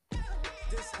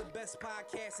best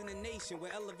podcast in the nation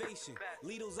with elevation.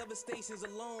 Leave those other stations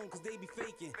alone, cause they be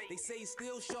faking. They say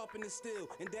still sharpen the steel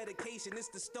and dedication. It's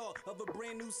the start of a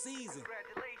brand new season.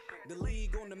 The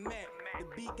league on the map, the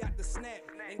beat got the snap,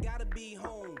 ain't gotta be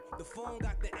home. The phone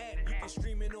got the app, you can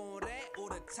stream it on that or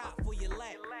the top for your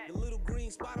lap. The little green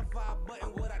Spotify button,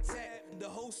 what I tap. The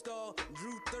host star,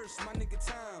 Drew Thirst, my nigga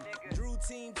Tom. Drew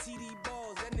team, TD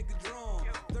Balls, that nigga drawn.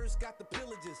 Thirst got the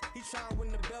pillagers, he tryna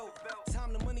win the belt.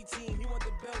 Tom the money team, he want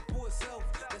the belt for itself.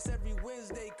 That's every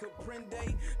Wednesday,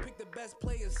 Caprende. Pick the best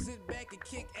players, sit back and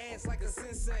kick ass like a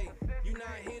sensei. You not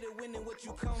here to win and what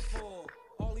you come for.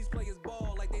 All these players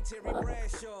ball like they Terry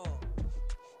Bradshaw.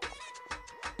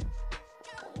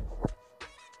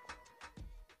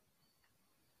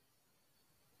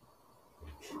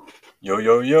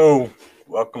 Yo.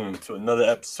 Welcome to another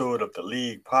episode of the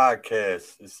League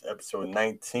Podcast. This is episode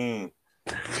 19.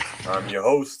 I'm your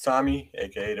host, Tommy,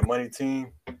 a.k.a. The Money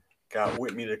Team. Got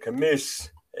with me the commish,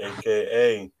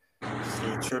 a.k.a.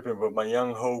 C Trippin' with my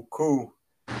young ho crew.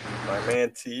 My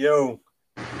man T.O.,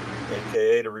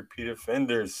 a.k.a. the Repeat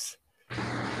Offenders.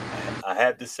 I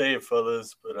had to say it,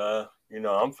 fellas, but,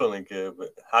 I'm feeling good.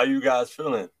 But how you guys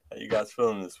feeling? How you guys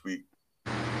feeling this week?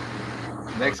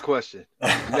 Next question.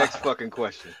 Next fucking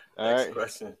question. All Next right.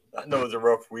 question. I know it's a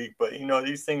rough week, but,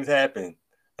 these things happen.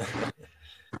 You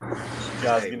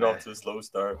guys getting off to a slow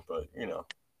start, but, you'll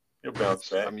bounce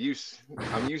back. I'm used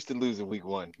to losing week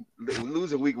one.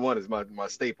 Losing week one is my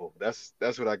staple. That's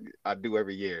what I do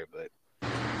every year, but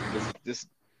this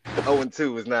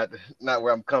 0-2 is not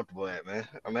where I'm comfortable at, man.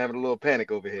 I'm having a little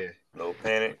panic over here. Little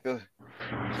panic. A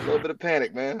little bit of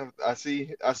panic, man. I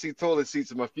see toilet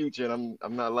seats in my future, and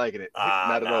I'm not liking it.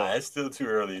 Not at all. It's still too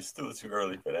early. It's still too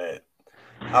early for that.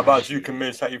 How about you,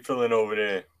 Commish? How you feeling over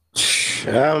there?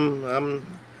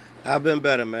 I've been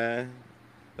better, man.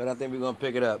 But I think we're gonna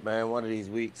pick it up, man. One of these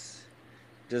weeks.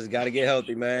 Just gotta get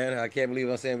healthy, man. I can't believe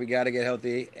I'm saying we gotta get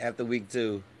healthy after week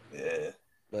 2. Yeah.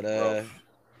 But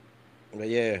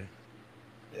yeah.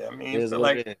 Yeah, I mean,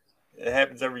 it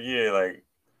happens every year. Like,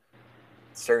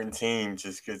 certain teams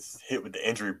just gets hit with the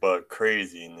injury bug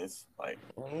crazy, and it's like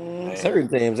certain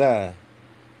teams,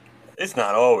 it's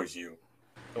not always you.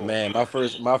 Man, my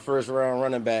first round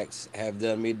running backs have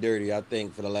done me dirty, I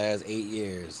think, for the last 8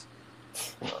 years.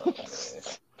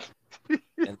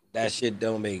 And that shit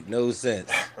don't make no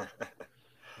sense.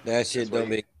 That shit don't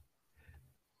make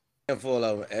full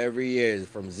of them every year,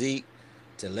 from Zeke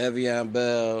to Le'Veon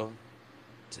Bell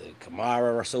to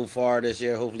Kamara so far this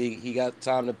year. Hopefully he got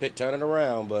time to turn it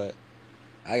around, but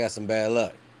I got some bad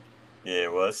luck. Yeah,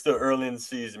 well, it's still early in the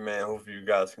season, man. Hopefully you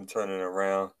guys can turn it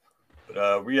around.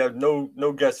 But we have no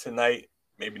guests tonight.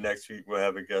 Maybe next week we'll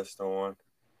have a guest on.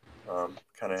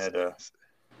 Kind of had to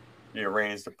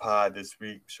rearrange the pod this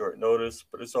week, short notice,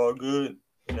 but it's all good.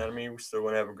 You know what I mean? We still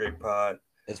want to have a great pod.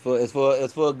 It's for a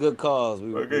good cause.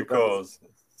 For a good cause.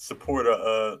 Support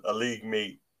a league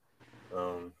mate.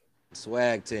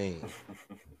 Swag team.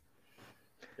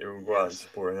 Yeah, we'll go out and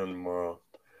support him tomorrow.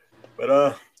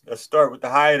 But let's start with the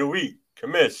high of the week.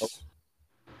 Commish.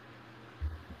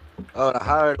 The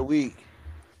high of the week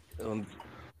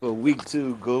for week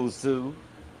 2 goes to,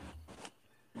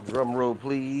 drum roll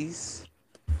please.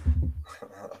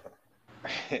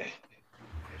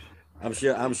 I'm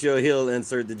sure he'll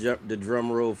insert the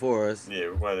drum roll for us. Yeah,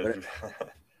 we want to do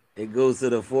that. It goes to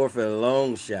the 4th and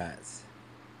long shots.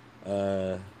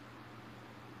 Who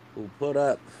put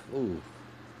up?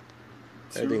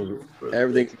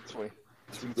 Everything.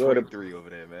 223 over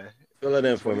there, man. Fill it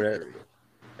in for me.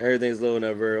 Everything's loading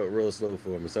up real slow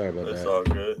for me. Sorry about that. That's all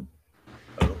good.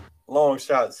 Long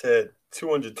shots had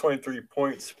 223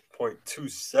 points,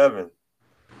 0.27.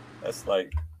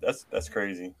 That's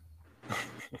crazy.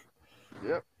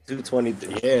 Yep.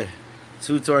 223. Yeah.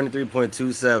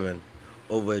 223.27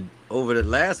 over the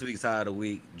last week's high of the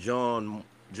week. John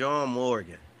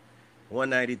Morgan,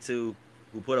 192,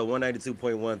 who put up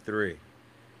 192.13.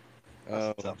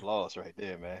 That's a tough loss right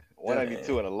there, man.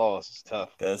 192 and a loss is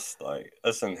tough. That's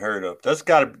unheard of. That's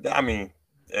gotta. I mean,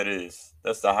 it is.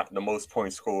 That's the most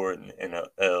points scored in a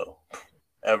L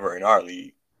ever in our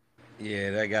league.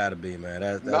 Yeah, that gotta be, man.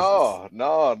 No,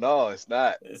 it's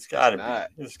not. It's gotta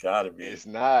be. It's gotta be. It's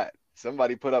not.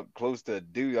 Somebody put up close to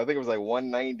dude. I think it was like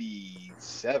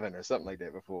 197 or something like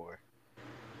that before.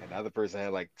 And the other person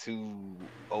had like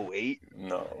 208.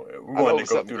 No, we wanted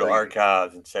to go through the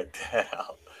archives and check that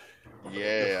out.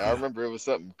 Yeah, I remember it was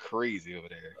something crazy over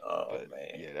there. Oh, but,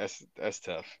 man. Yeah, that's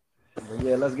tough. But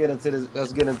yeah, let's get into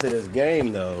this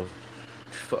game though.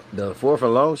 The 4th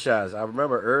and long shots. I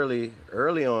remember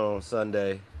early on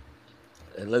Sunday,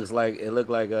 it looked like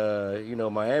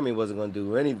Miami wasn't gonna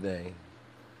do anything.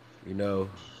 You know,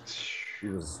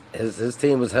 his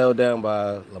team was held down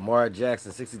by Lamar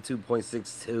Jackson,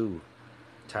 62.62.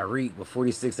 Tyreek with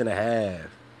 46.5.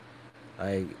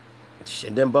 Like,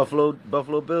 and then Buffalo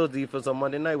Bills defense on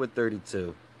Monday night with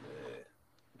 32.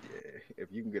 Yeah,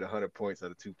 if you can get 100 points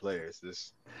out of two players,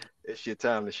 it's your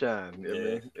time to shine. You know what I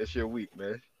mean? It's your week,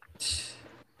 man.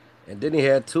 And then he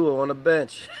had Tua on the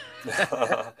bench.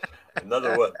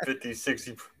 Another 50,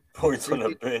 60 points on the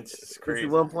bench. It's crazy.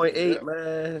 61.8,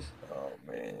 man. Oh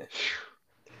man.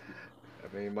 I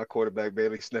mean, my quarterback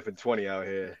barely sniffing 20 out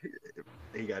here.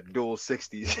 He got dual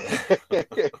 60s.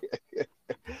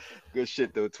 Good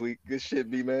shit though, Tweak. Good shit,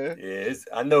 B-man. Yeah,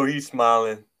 I know he's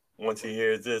smiling once he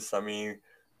hears this. I mean,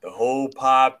 the whole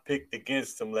pod picked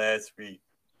against him last week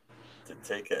to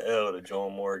take an L to Joe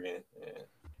Morgan.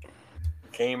 Yeah.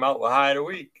 Came out with high of the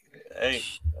week. Hey,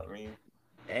 I mean,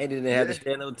 and didn't have to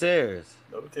shed no tears.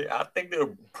 No tears. I think there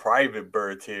were private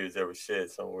bird tears that were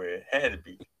shed somewhere. It had to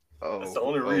be. That's the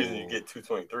only reason you get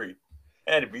 223.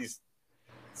 Had to be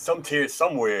some tears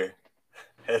somewhere.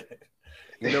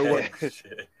 You know what?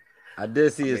 I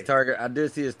did see his target. I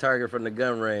did see his target from the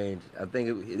gun range. I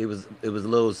think it was a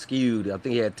little skewed. I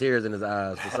think he had tears in his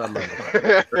eyes for some reason.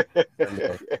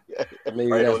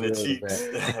 Maybe right on the cheeks.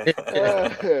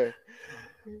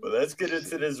 But let's get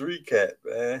into this recap,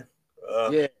 man.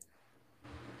 Yeah.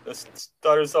 Let's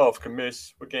start us off,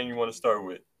 Commish. What game you want to start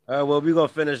with? Well, we're gonna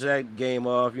finish that game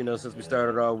off. You know, since we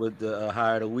started off with the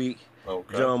higher of the week.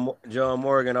 Okay. John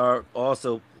Morgan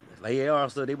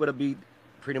they would have beat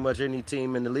pretty much any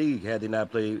team in the league had they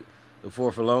not played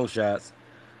before for long shots.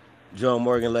 John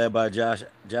Morgan led by Josh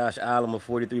Allen with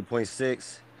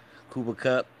 43.6. Cooper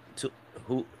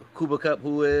Kupp,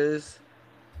 who is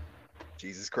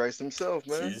Jesus Christ himself,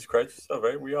 man. Jesus Christ himself,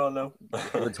 right? We all know.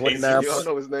 With 29, we all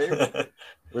know his name.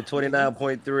 With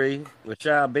 29.3.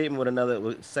 Rashad Bateman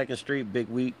with second straight big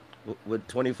week with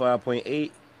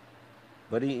 25.8.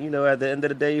 But he, at the end of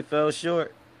the day, he fell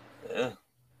short. Yeah.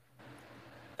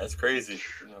 That's crazy.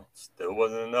 Still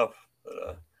wasn't enough.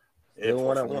 But still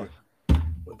one at one.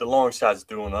 What the long shots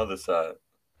do on the other side.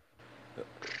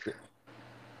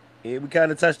 Yeah, we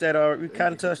kind of touched that already. We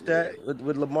kind of touched that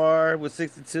with Lamar with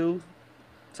 62.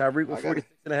 Tyreek with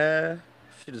 46.5.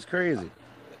 Shit is crazy.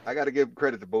 I got to give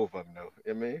credit to both of them, though.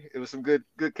 I mean, it was some good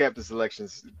captain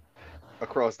selections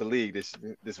across the league this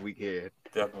week here.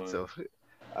 Definitely. So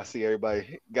I see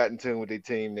everybody got in tune with their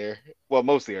team there. Well,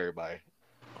 mostly everybody.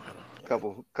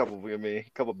 Couple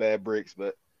bad breaks,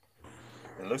 but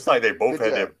it looks like they both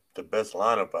had the best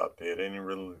lineup out there. They didn't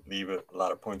really leave a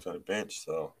lot of points on the bench,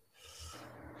 so.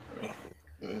 All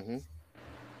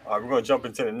right, we're gonna jump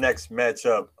into the next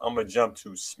matchup. I'm gonna jump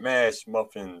to Smash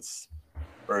Muffins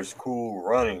versus Cool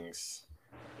Runnings.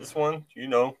 This one,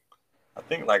 I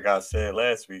think like I said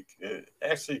last week, it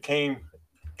actually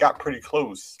got pretty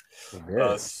close.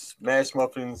 Smash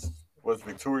Muffins was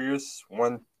victorious,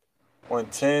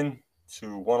 110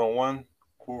 to 101.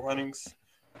 Cool Runnings.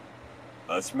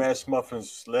 Smash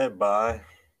Muffins led by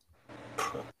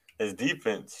his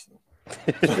defense.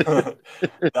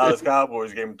 Dallas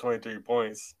Cowboys gave him 23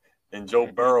 points, and Joe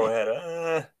Burrow had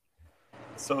a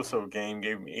so-so game,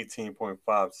 gave him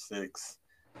 18.56,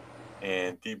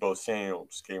 and Deebo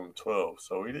Samuels gave him 12.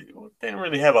 So he didn't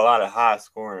really have a lot of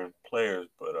high-scoring players,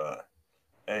 but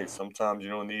hey, sometimes you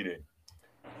don't need it.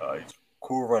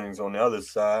 Cool Runnings on the other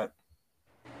side.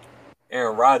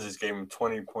 Aaron Rodgers gave him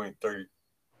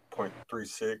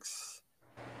 20.36.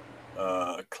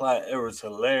 Clyde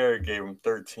Edwards-Helaire gave him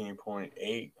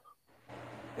 13.8,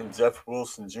 and Jeff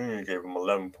Wilson Jr. gave him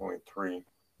 11.3.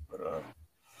 But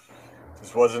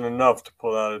this wasn't enough to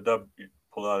pull out a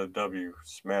W.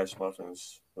 Smash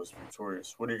Muffins was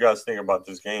victorious. What do you guys think about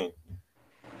this game?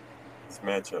 This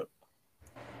matchup?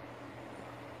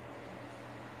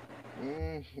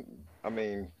 I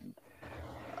mean,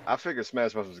 I figured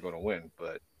Smash Muffins was going to win,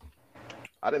 but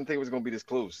I didn't think it was going to be this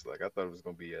close. Like, I thought it was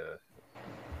going to be a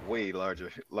way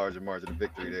larger margin of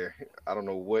victory there. I don't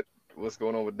know what's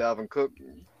going on with Dalvin Cook.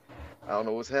 I don't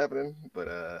know what's happening, but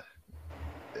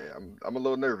yeah, I'm a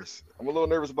little nervous. I'm a little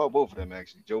nervous about both of them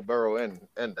actually, Joe Burrow and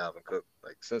Dalvin Cook.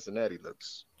 Like Cincinnati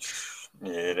looks.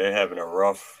 Yeah, they're having a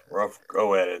rough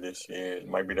go at it this year. It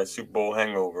might be that Super Bowl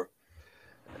hangover.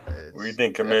 What do you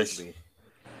think, Commish?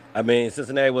 I mean,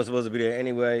 Cincinnati was supposed to be there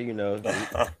anyway,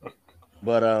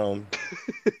 But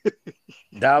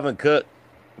Dalvin Cook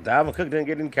didn't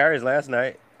get any carries last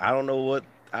night. I don't know what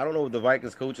the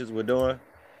Vikings coaches were doing,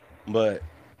 but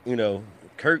Captain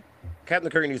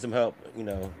Kirk needs some help.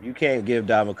 You can't give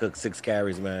Dalvin Cook 6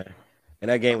 carries, man. And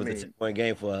that game was a 10-point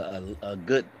game for a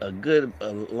good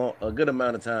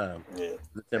amount of time. Yeah,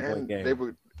 a 10-point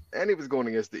game. and he was going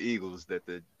against the Eagles that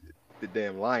the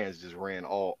damn Lions just ran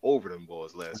all over them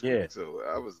boys last Yeah. week. So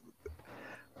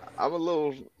I'm a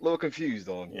little confused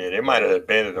on. Yeah, they might have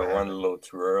abandoned the what run a happened. little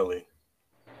too early.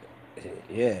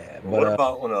 Yeah, But but what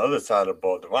about on the other side of the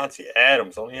ball? Devontae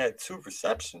Adams only had 2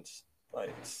 receptions.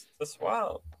 Like, that's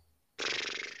wild.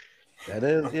 that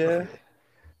is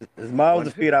it's miles One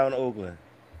to feed out in Oakland.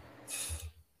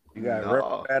 You got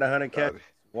no, at 100 catches,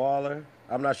 Waller.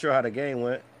 I'm not sure how the game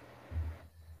went.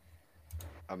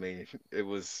 I mean it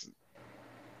wasn't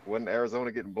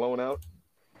Arizona getting blown out,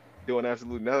 doing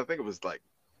absolutely nothing. I think it was like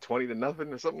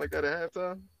 20-0 or something like that at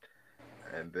halftime.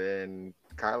 And then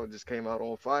Kyler just came out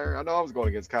on fire. I know I was going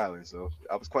against Kyler, so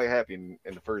I was quite happy in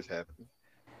the first half.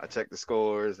 I checked the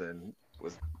scores and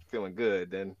was feeling good.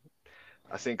 Then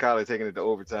I seen Kyler taking it to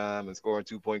overtime and scoring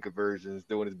 2-point conversions,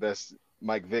 doing his best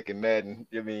Mike Vick and Madden,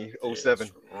 give me 07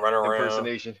 run around.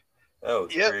 impersonation. That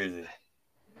was crazy.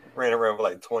 Ran around for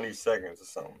like 20 seconds or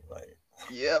something. Like,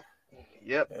 Yep.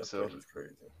 So it was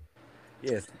crazy.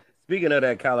 Yes. Speaking of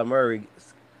that, Kyler Murray,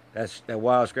 that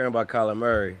wild scramble by Kyler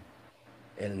Murray,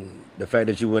 and the fact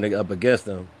that you went up against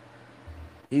him,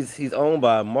 he's owned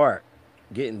by Mark,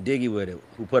 getting diggy with it,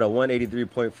 who put a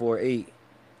 183.48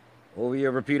 over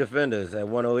your repeat offenders at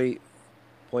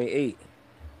 108.8.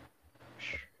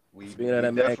 We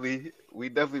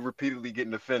definitely repeatedly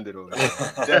getting offended over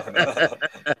there.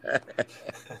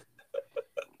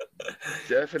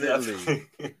 Definitely.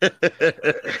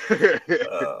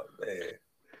 Oh,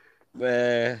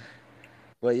 man.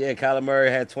 But yeah, Kyler Murray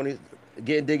had 20,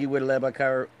 getting diggy with it, led by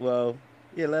Kyler. Well,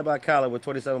 yeah, led by Kyler with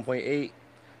 27.8,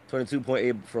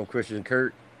 22.8 from Christian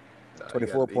Kirk,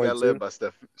 24.2. He got led by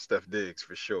Steph Diggs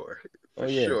for sure.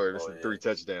 Sure. There's 3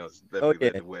 touchdowns.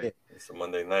 Definitely led the way. Yeah. It's a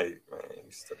Monday night, man.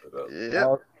 You step it up.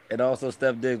 Yeah. And also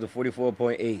Steph Diggs with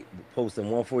 44.8, posting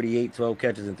 148, 12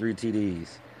 catches, and 3 TDs.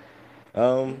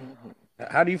 How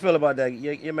do you feel about that?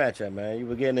 Your matchup, man. You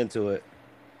were getting into it.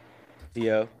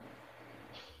 Theo.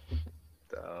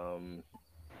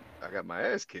 I got my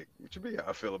ass kicked. What you mean how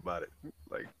I feel about it?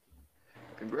 Like,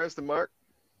 congrats to Mark.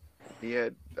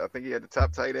 I think he had the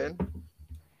top tight end.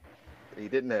 He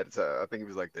didn't have the top. I think he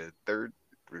was like the 3rd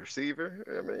receiver.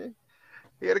 I mean,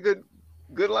 he had a good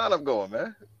lineup going,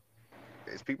 man.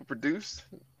 His people produce.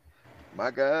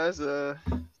 My guys, we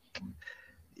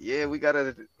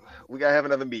gotta have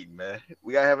another meeting, man.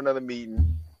 We gotta have another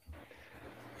meeting.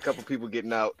 A couple people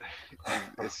getting out.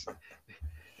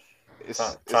 It's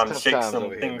time to shake some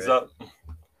things up.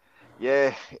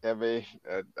 Yeah, I mean,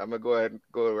 I'm gonna go ahead and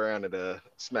go around and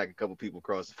smack a couple people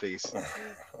across the face.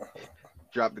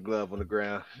 Drop the glove on the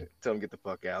ground. Tell them get the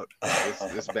fuck out.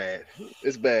 It's bad.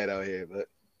 It's bad out here, but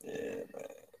yeah, man.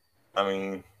 I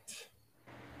mean,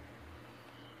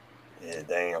 yeah,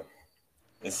 damn.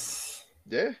 It's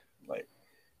like,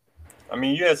 I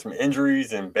mean, you had some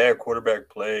injuries and bad quarterback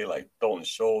play, like Dalton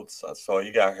Schultz. I saw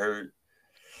he got hurt.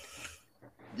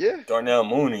 Yeah. Darnell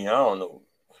Mooney, I don't know.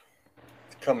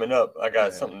 Coming up, I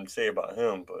got something to say about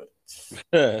him, but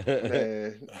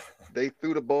man, they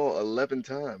threw the ball 11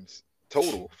 times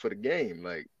total for the game.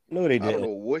 Like, no, they didn't. I don't know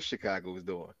what Chicago was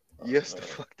doing. Yes, the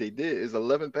fuck they did. It's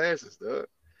 11 passes, dog.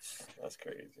 That's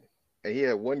crazy. And he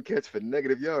had 1 catch for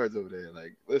negative yards over there.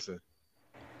 Like, listen.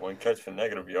 1 catch for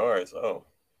negative yards. Oh.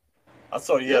 I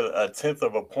saw he had a 1/10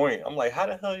 of a point. I'm like, how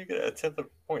the hell you get a 1/10 of a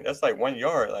point? That's like 1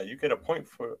 yard. Like, you get a point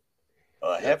for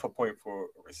half a point for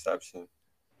reception.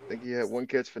 I think he had 1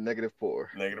 catch for -4.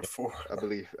 -4.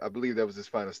 I believe that was his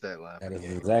final stat line. That is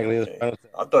exactly his final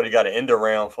stat. I thought he got an end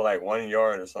around for like 1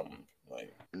 yard or something.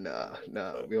 Like, nah.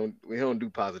 We don't do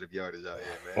positive yardage out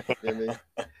here, man. You know what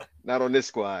I mean? Not on this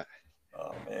squad.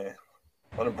 Oh man.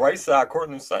 On the bright side,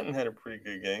 Courtland Sutton had a pretty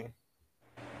good game.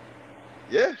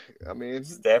 Yeah, I mean,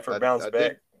 Stafford bounced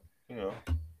back. You know,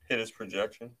 hit his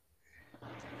projection.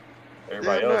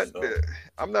 Everybody else,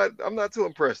 I'm not too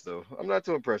impressed though. I'm not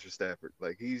too impressed with Stafford.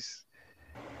 Like he's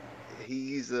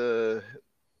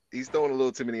throwing a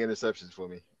little too many interceptions for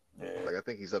me. Yeah. Like I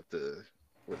think he's up to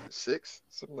 6,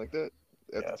 something like that.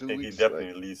 I think he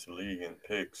definitely leads the league in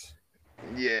picks.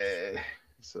 Yeah.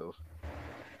 So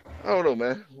I don't know,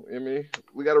 man. I mean,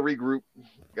 we got to regroup.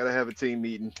 Got to have a team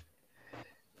meeting.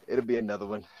 It'll be another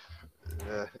one.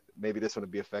 Maybe this one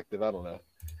will be effective. I don't know,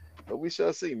 but we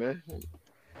shall see, man.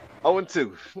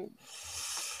 0-2.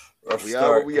 We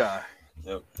are what we are.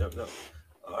 Yep.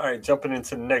 All right, jumping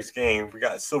into the next game, we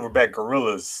got Silverback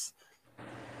Gorillas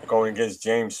going against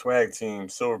James Swag team.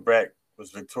 Silverback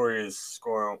was victorious,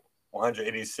 scoring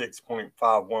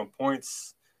 186.51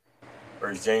 points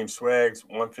versus James Swag's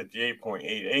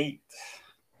 158.88.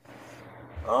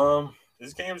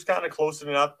 This game was kind of closer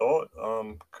than I thought.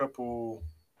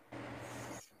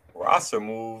 roster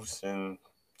moves, and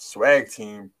swag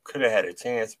team could have had a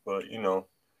chance, but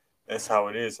that's how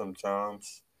it is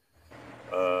sometimes.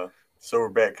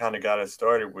 Silverback kind of got us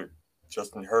started with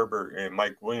Justin Herbert and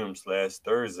Mike Williams last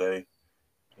Thursday.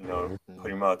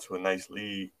 Put him out to a nice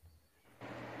lead.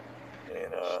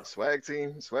 And swag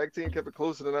team kept it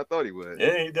closer than I thought he would.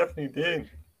 Yeah, he definitely did.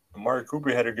 Amari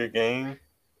Cooper had a good game.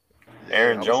 Yeah,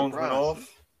 Aaron Jones went off.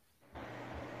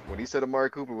 When he said Amari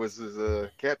Cooper was his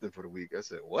captain for the week, I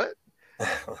said, what?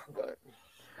 But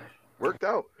worked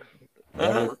out.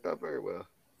 Worked out very well.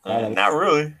 Not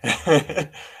really.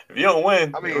 If you don't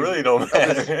win, it really don't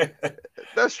matter.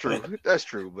 That's true. That's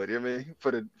true. But I mean,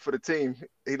 for the team,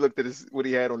 he looked at what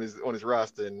he had on his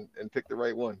roster and picked the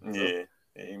right one. So. Yeah,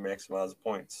 he maximized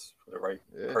points for the right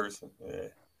person.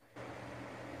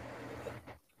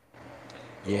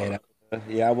 Yeah,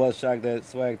 I was shocked that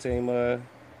swag team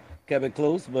kept it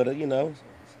close, but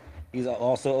he's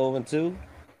also 0-2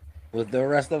 with the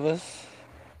rest of us.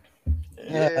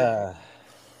 Yeah.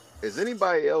 Is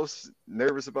anybody else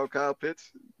nervous about Kyle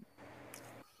Pitts?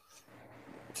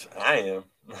 I am.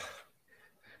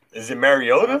 Is it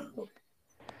Mariota?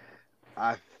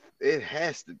 It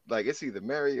has to, it's either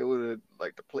Mariota,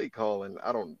 the play calling.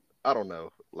 I don't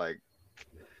know.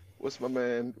 What's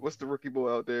the rookie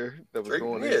boy out there that was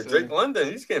going? Yeah, Drake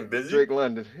London. He's getting busy. Drake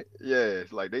London. Yeah,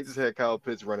 they just had Kyle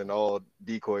Pitts running all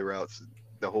decoy routes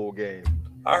the whole game.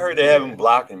 I heard they have him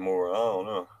blocking more. I don't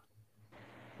know.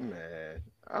 Man,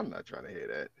 I'm not trying to hear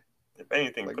that. If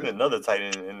anything, put another tight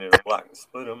end in there block and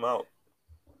split him out.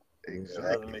 Exactly.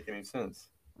 That doesn't make any sense.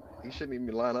 He shouldn't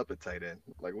even line up at tight end.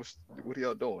 What are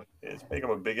y'all doing? Yeah, just make him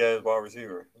a big ass wide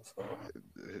receiver. So.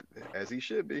 As he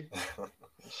should be.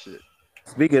 Shit.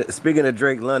 Speaking of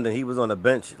Drake London, he was on the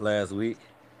bench last week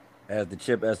as the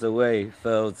Chip SOA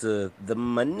fell to the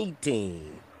money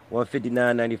team,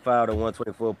 159.95 to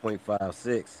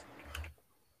 124.56.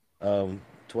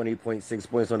 20.6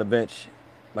 points on the bench.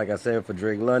 Like I said, for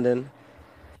Drake London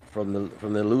from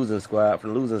the losing squad,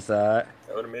 from the losing side.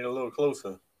 That would have made it a little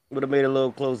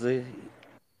closer.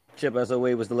 Chip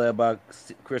SOA was led by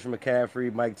Christian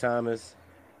McCaffrey, Mike Thomas,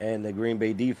 and the Green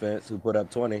Bay defense, who put up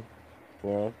 20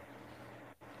 for him.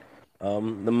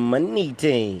 The money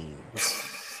team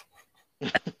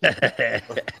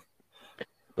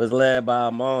was led by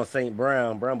Amon St.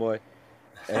 Brown boy,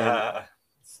 and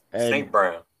St.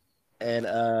 Brown. And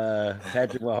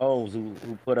Patrick Mahomes, who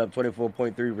put up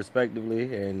 24.3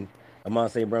 respectively, and Amon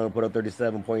St. Brown put up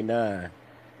 37.9.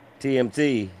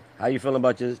 TMT, how you feeling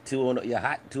about your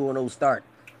hot 2-0 start?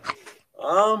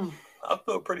 I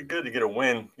feel pretty good to get a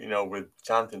win. With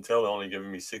Jonathan Taylor only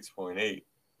giving me 6.8.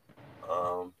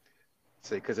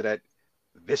 Say because of that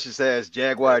vicious ass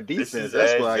Jaguar defense.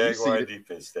 That's why you see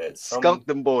defense that skunk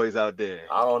them boys out there.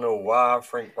 I don't know why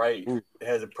Frank Wright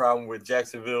has a problem with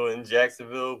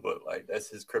Jacksonville, but that's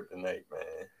his kryptonite,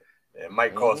 man. It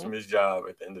might cost him his job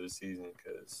at the end of the season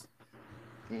because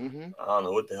I don't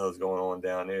know what the hell is going on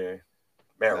down there.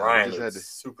 Matt Ryan is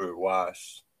super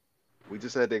washed. We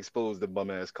just had to expose the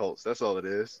bum ass Colts. That's all it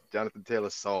is. Jonathan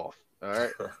Taylor's soft. All right.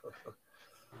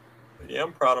 Yeah,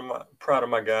 I'm proud of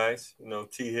my guys.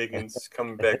 T. Higgins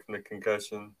coming back from the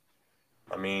concussion.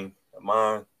 I mean,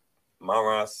 Amon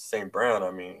St. Brown.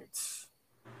 I mean,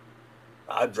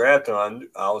 I drafted him.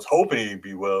 I was hoping he'd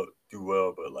do well,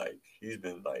 but he's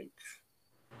been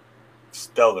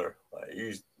stellar.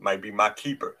 He might be my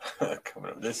keeper coming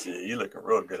up this year. He looking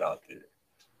real good out there.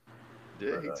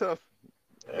 Yeah, he's tough.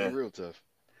 He's real tough.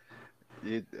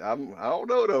 I don't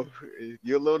know though.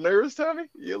 You a little nervous, Tommy?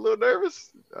 You a little nervous?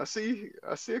 I see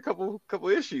a couple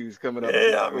issues coming up.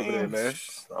 Yeah, I mean, there, man.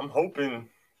 I'm hoping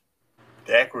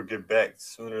Dak will get back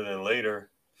sooner than later.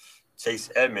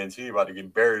 Chase Edmonds, he about to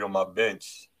get buried on my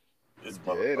bench.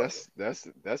 Yeah,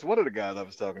 that's one of the guys I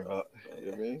was talking about. You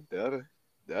know what I mean?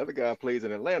 The other guy plays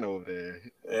in Atlanta over there.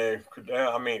 Yeah,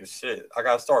 I mean, shit. I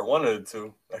gotta start one of the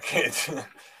two. I can't.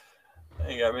 I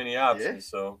ain't got many options,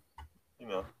 so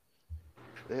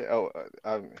Yeah,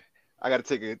 I gotta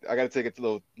take a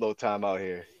little time out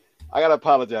here. I gotta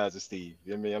apologize to Steve.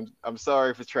 You know what I mean? I'm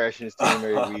sorry for trashing his team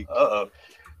every week.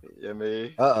 You know what I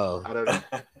mean?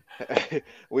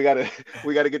 We gotta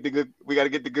get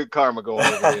the good karma going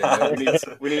over here. Man.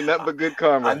 We need nothing but good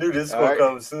karma. I knew this would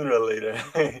come sooner or later.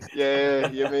 Yeah,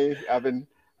 you know what I mean?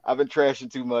 I've been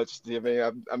trashing too much. You know what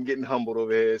I mean? I'm getting humbled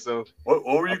over here. So what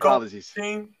were you calling his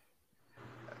team?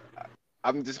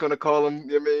 I'm just gonna call him,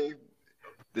 you know what I mean?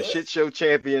 The shit show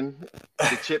champion,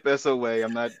 the Chip SOA.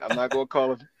 I'm not gonna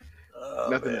call him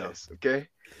nothing else, okay?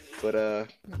 But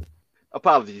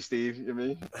apologies, Steve. You know what I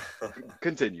mean?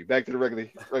 Continue. Back to the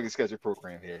regular schedule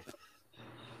program here.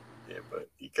 Yeah, but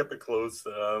he kept it close.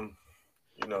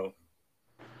 you know.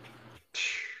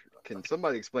 Can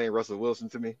somebody explain Russell Wilson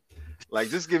to me? Like,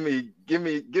 just give me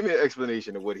an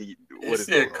explanation of what is It's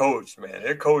their going on. coach, man.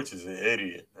 Their coach is an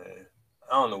idiot, man.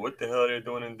 I don't know what the hell they're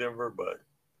doing in Denver, but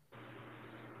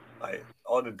like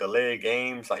all the delayed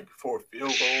games, like before field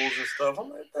goals and stuff. I'm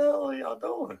like, what the hell are y'all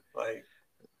doing? Like,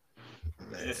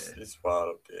 it's wild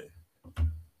up there.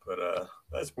 But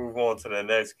let's move on to the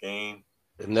next game.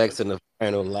 The next in the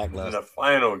final In lackluster. the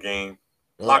final game,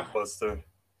 blockbuster.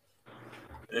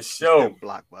 The show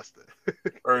Blockbuster.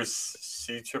 versus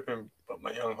she tripping, but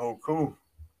my young Hoku.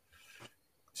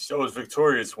 Show is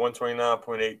victorious,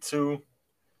 129.82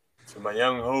 to my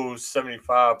young ho's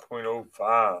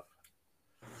 75.05.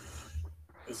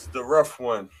 This is the rough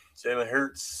one. Jalen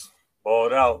Hurts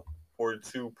balled out,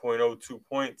 42.02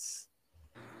 points.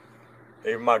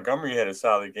 David Montgomery had a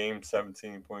solid game,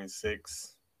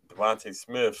 17.6. Devontae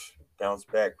Smith bounced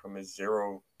back from his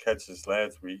 0 catches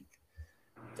last week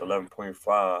to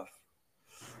 11.5.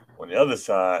 On the other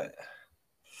side,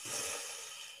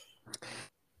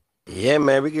 Yeah,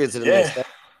 man, we get to the next step.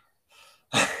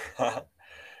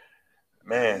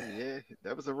 Man, Yeah,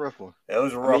 that was a rough one. that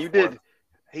was a rough one.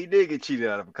 He did get cheated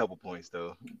out of a couple points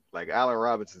though. Like Allen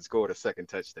Robinson scored a second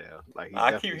touchdown. Like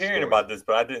I keep hearing about this,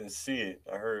 but I didn't see it.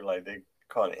 I heard like they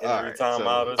caught an injury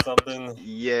timeout or something.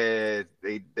 Yeah,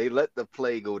 they let the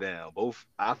play go down. Both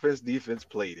offense, defense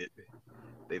played it.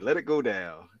 They let it go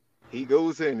down. He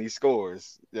goes in, he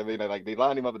scores. I mean, like they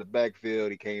lined him up in the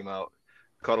backfield. He came out,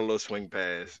 caught a little swing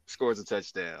pass, scores a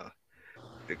touchdown.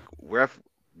 The ref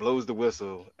blows the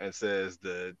whistle and says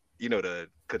the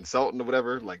consultant or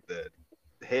whatever, like the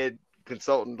head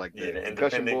consultant, like the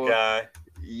concussion independent board guy,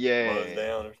 buzzed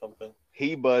down or something.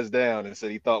 He buzzed down and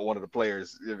said he thought one of the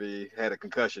players had a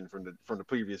concussion from the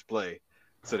previous play.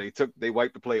 So they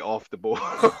wiped the play off the board.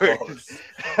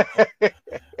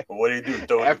 What do you do?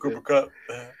 Throw in the Cooper Cup?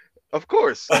 Of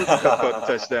course, Cooper Cup caught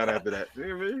the touchdown after that.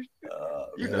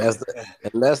 You know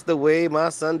And that's the way my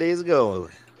Sundays go.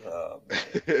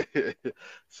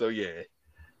 So yeah,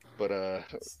 but I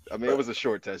mean, it was a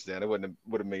short touchdown. It would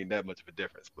have made that much of a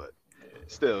difference, but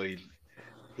still,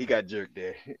 he got jerked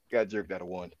there. He got jerked out of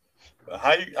one.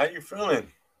 How you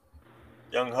feeling,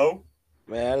 young ho?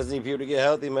 Man, I just need people to get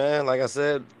healthy, man. Like I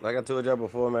said, like I told y'all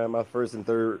before, man, my first and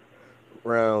third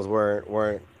rounds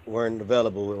weren't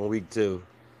available in week 2.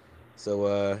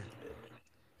 So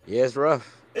yeah, it's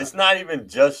rough. It's not even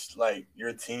just like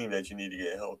your team that you need to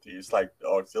get healthy. It's like the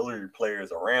auxiliary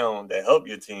players around that help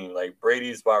your team. Like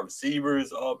Brady's wide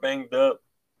receivers all banged up.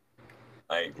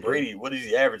 Like Brady, what is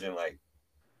he averaging? Like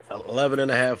 11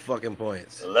 and a half fucking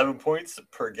points. 11 points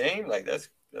per game? Like that's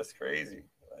crazy.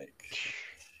 Like,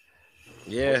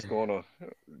 yeah. What's going on?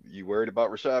 You worried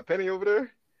about Rashad Penny over there?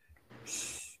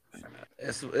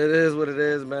 It is what it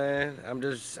is, man. I'm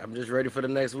just ready for the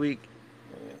next week.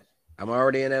 I'm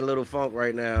already in that little funk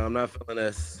right now. I'm not feeling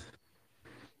this.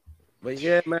 But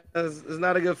yeah, man, it's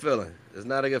not a good feeling. It's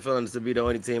not a good feeling to be the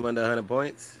only team under 100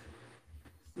 points.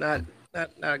 Not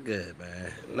good,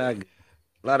 man. Not good.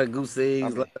 A lot of goose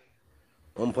eggs,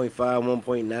 1.5,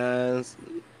 1.9s.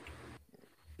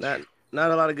 Not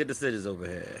a lot of good decisions over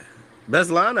here.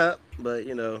 Best lineup, but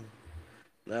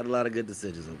not a lot of good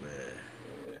decisions over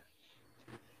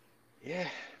here.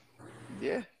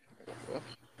 Yeah. Well,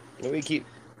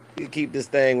 We keep this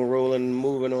thing rolling,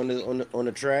 moving on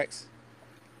the tracks.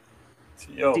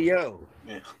 T.O. Yeah.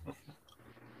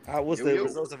 What's the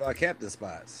results of our captain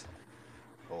spots?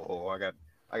 Oh, I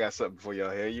got something for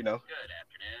y'all here. Good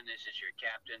afternoon. This is your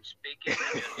captain speaking.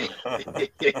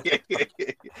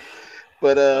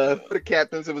 But for the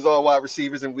captains, it was all wide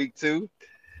receivers in week 2.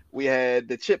 We had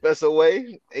the Chip SOA,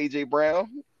 AJ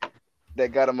Brown,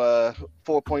 that got him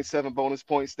 4.7 bonus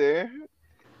points there.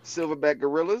 Silverback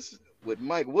Gorillas with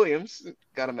Mike Williams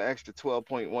got him an extra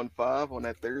 12.15 on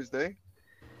that Thursday.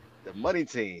 The money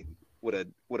team with a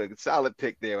solid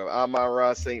pick there of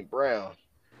Amon-Ra St. Brown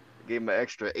gave him an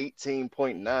extra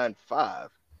 18.95.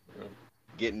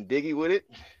 Getting diggy with it,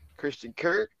 Christian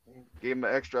Kirk gave him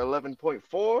an extra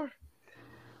 11.4.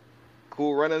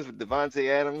 Cool runnings with Devontae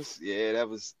Adams. Yeah, that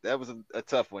was a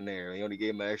tough one there. He only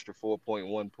gave him an extra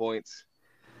 4.1 points.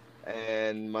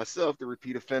 And myself, the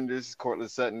repeat offenders, Cortland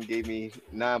Sutton gave me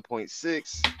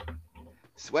 9.6.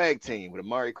 Swag team with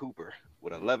Amari Cooper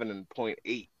with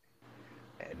 11.8.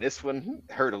 And this one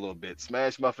hurt a little bit.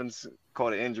 Smash Muffins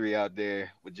caught an injury out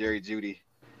there with Jerry Jeudy.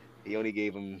 He only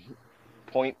gave him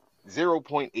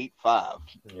 0.85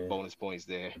 bonus points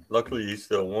there. Luckily, he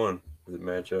still won the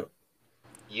matchup.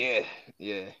 Yeah.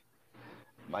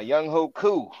 My young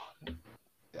Hoku,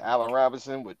 Allen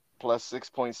Robinson with plus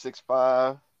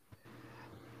 6.65.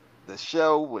 The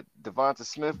show with Devonta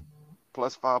Smith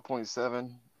plus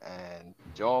 5.7, and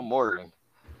John Morgan,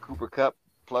 Cooper Cup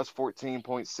plus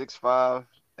 14.65,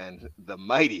 and the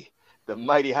mighty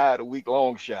high of the week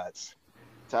long shots.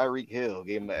 Tyreek Hill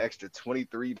gave him an extra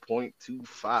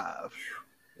 23.25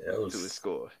 to his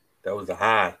score. That was a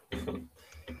high.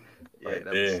 Yeah, that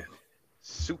was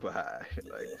super high.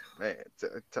 Like, man,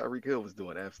 Tyreek Hill was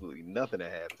doing absolutely nothing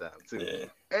at halftime too,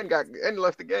 and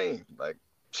left the game. Like,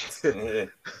 yeah.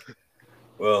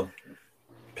 Well,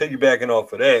 piggybacking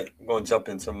off of that, I'm gonna jump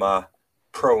into my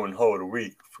pro and hoe of the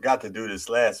week. Forgot to do this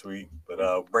last week, but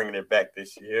bringing it back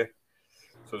this year.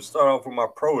 So to start off with my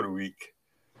pro of the week,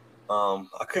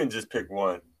 I couldn't just pick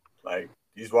one. Like,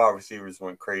 these wide receivers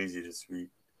went crazy this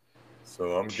week.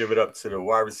 So I'm gonna give it up to the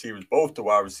wide receivers, both the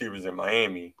wide receivers in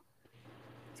Miami.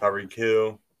 Tyreek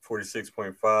Hill,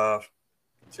 46.5.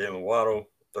 Jalen Waddle,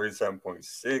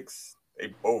 37.6. They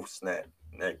both snapped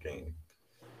in that game.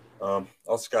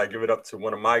 Also got to give it up to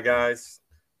one of my guys,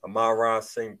 Amon-Ra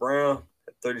St. Brown,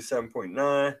 at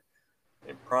 37.9.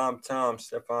 And primetime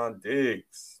Stephon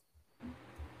Diggs,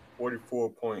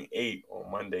 44.8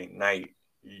 on Monday night.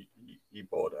 He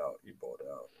balled out.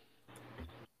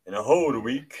 And the whole of the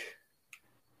week,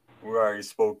 we already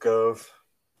spoke of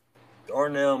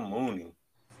Darnell Mooney.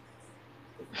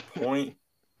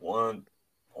 0.1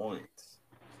 points.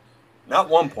 Not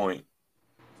 1 point.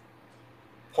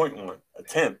 0.1. A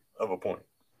tenth of a point.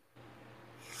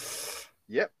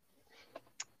 Yep.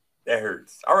 That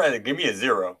hurts. I'd rather give me a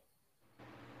 0.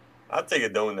 I'll take a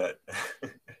donut.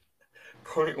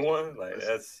 0.1, like,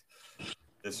 that's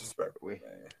disrespectful, man.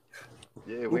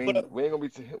 Yeah, we ain't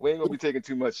gonna be taking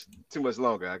too much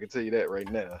longer. I can tell you that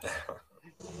right now.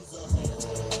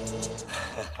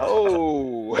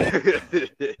 Oh,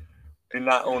 Did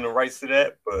not own the rights to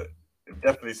that, but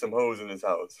definitely some hoes in this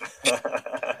house.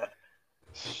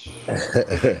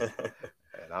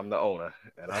 And I'm the owner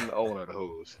of the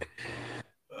hoes.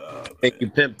 Thank you,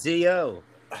 Pimp T.O.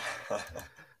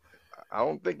 I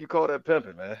don't think you call that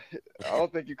pimping, man. I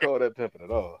don't think you call that pimping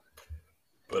at all.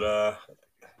 But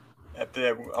after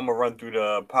that, I'm gonna run through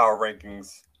the power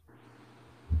rankings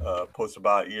posted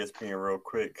by ESPN real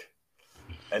quick.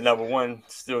 At number one,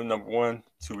 2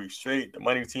 weeks straight, the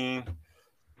money team.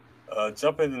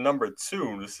 Jumping to number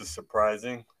 2, this is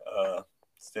surprising.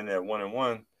 Standing at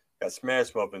 1-1. Got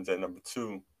Smash Muffins at number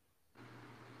 2.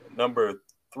 At number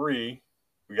 3,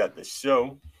 we got The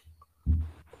Show.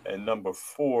 At number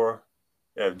 4,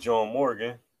 we have John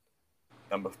Morgan.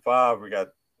 Number 5, we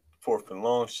got Fourth and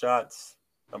Long Shots.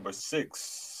 Number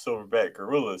 6, Silverback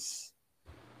Gorillas.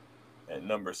 At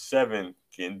number 7,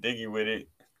 Getting Diggy With It.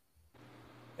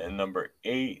 And number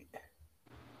 8,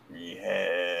 we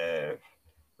have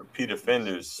Repeat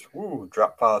Offenders. Woo,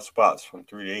 drop 5 spots from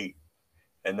 3 to 8.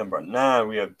 At number 9,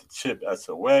 we have The Chip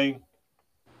SOA.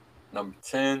 Number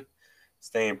 10,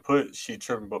 Staying Put, She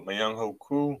Tripping But My Young Ho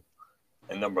Cool.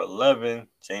 And number 11,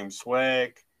 James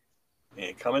Swag.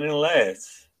 And coming in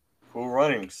last, Cool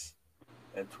Runnings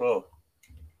at 12.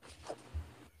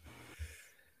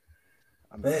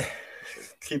 Man,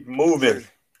 keep moving.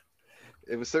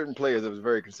 It was certain players that was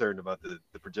very concerned about the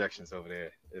projections over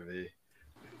there.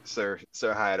 Sir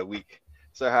High of the Week.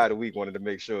 Sir High of the Week wanted to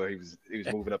make sure he was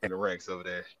moving up in the ranks over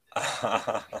there.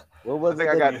 What was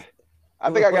I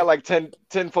think I got like 10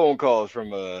 phone calls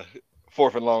from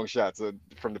Fourth and Long Shots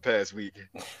from the past week.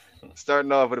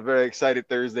 Starting off with a very excited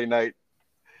Thursday night.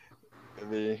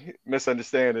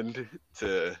 Misunderstanding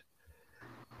to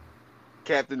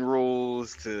Captain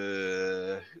Rules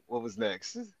to what was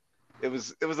next. It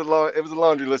was a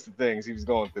laundry list of things he was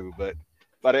going through, but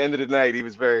by the end of the night, he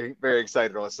was very, very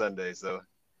excited on Sunday. So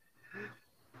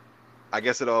I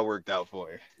guess it all worked out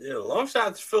for him. Yeah,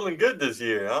 Longshot's feeling good this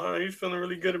year. I don't know. He's feeling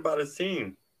really good about his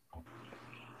team.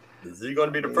 Is he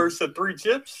going to be the first of 3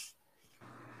 chips?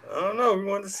 I don't know. We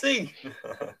want to see.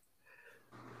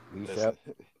 Listen,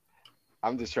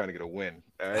 I'm just trying to get a win.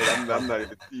 All right, I'm not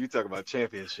even. You talk about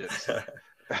championships.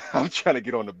 I'm trying to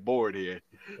get on the board here.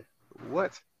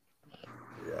 What?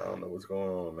 Yeah, I don't know what's going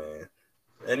on, man.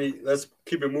 Let's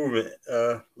keep it moving.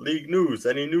 League news.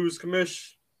 Any news,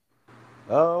 Commish?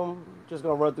 Just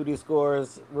gonna run through these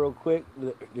scores real quick.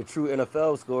 The true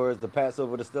NFL scores: the Pats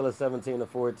over the Steelers,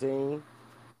 17-14.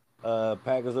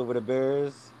 Packers over the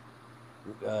Bears.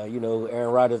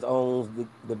 Aaron Rodgers owns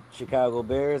the Chicago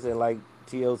Bears, and like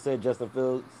T.O. said, Justin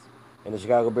Fields and the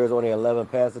Chicago Bears only 11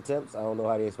 pass attempts. I don't know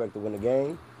how they expect to win the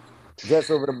game. Jets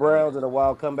over the Browns in a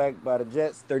wild comeback by the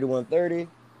Jets, 31-30.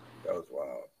 That was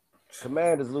wild.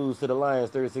 Commanders lose to the Lions,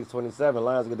 36-27.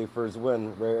 Lions get their first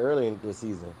win very early in this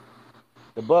season.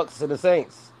 The Bucks and the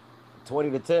Saints,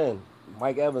 20-10.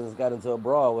 Mike Evans got into a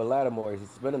brawl with Lattimore. He's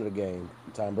suspended the game.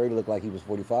 Tom Brady looked like he was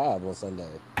 45 on Sunday.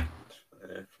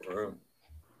 Yeah, for real.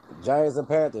 Giants and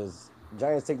Panthers.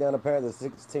 Giants take down the Panthers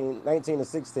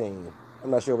 19-16. I'm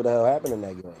not sure what the hell happened in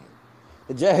that game.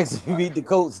 The Jags beat the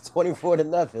Colts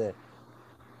 24-0.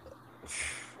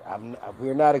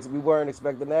 We weren't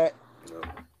expecting that. No.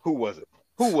 Who was it?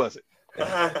 Who was it?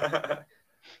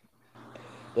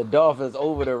 The Dolphins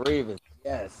over the Ravens.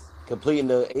 Yes, completing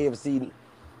the AFC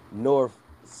North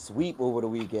sweep over the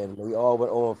weekend. We all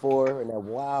went 0-4 in that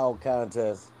wild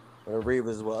contest when the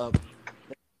Ravens were up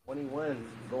 21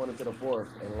 going into the fourth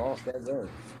and lost that zone.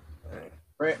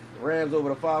 Rams over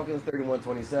the Falcons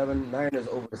 31-27. Niners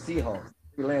over the Seahawks.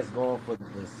 Lance gone for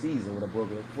the season with a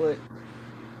broken foot.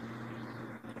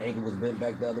 Ankle was bent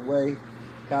back the other way.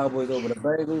 Cowboys over the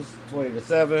Bengals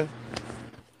 20-7.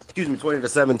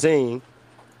 20-17.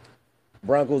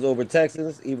 Broncos over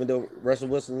Texans. Even though Russell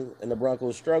Wilson and the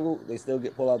Broncos struggled, they still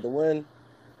pull out the win.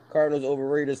 Cardinals over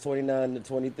Raiders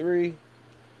 29-23.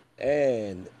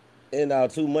 And in our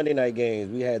two Monday night games,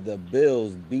 we had the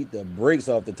Bills beat the brakes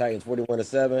off the Titans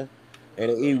 41-7, and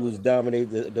the Eagles dominate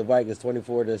the Vikings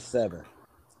 24-7.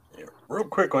 Yeah, real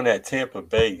quick on that Tampa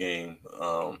Bay game.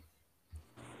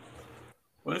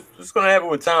 What's going to happen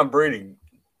with Tom Brady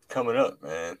coming up,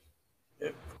 man?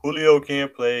 If Julio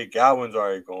can't play, Godwin's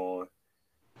already gone,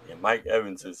 and Mike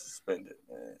Evans is suspended,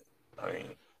 man. I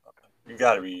mean, you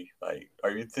got to be like,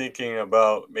 are you thinking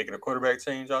about making a quarterback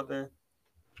change out there?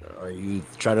 Are you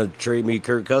trying to trade me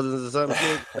Kirk Cousins or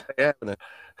something? What's happening?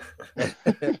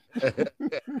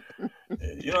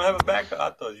 You don't have a backup? I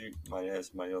thought you might have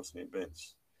somebody else on your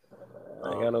bench.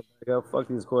 I got no backup. Fuck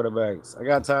these quarterbacks. I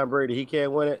got Tom Brady. He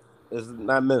can't win it. It's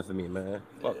not meant for me, man.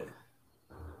 Fuck him.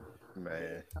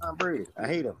 Man, Tom Brady. I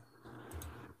hate him.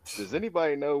 does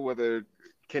anybody know whether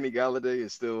Kenny Galladay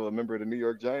is still a member of the New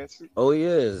York Giants? Oh, he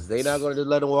is. They not going to just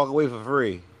let him walk away for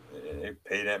free. Yeah, they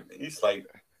pay that. He's like,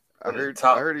 I heard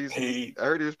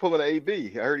he was pulling an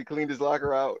AB. I heard he cleaned his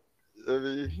locker out. I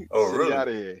mean, really? Out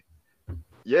of here.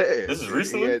 Yeah. This is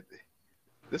recently?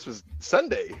 This was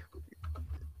Sunday.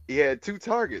 He had 2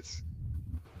 targets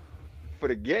for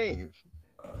the game.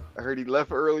 I heard he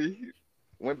left early,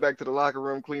 went back to the locker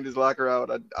room, cleaned his locker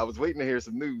out. I was waiting to hear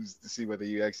some news to see whether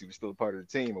he actually was still a part of the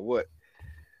team or what.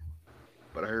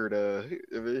 But I heard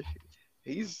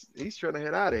he's trying to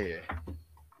head out of here.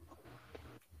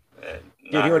 Man,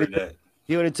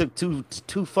 he only took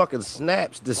two fucking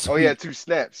snaps this week. Oh yeah, 2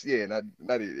 snaps. Yeah,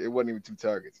 not it wasn't even 2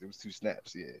 targets. It was 2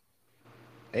 snaps. Yeah.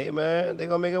 Hey man, they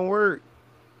gonna make him work.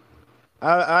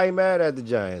 I ain't mad at the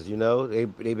Giants. You know they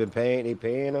paying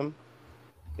him.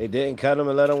 They didn't cut him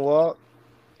and let him walk.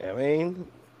 I mean,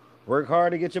 work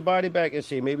hard to get your body back and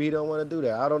shit. Maybe he don't want to do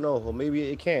that. I don't know. Or maybe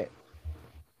it can't.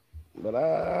 But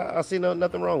I see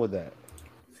nothing wrong with that.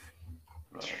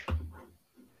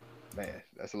 Man,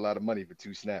 that's a lot of money for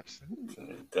 2 snaps.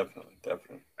 Definitely.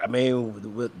 I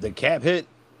mean, with the cap hit,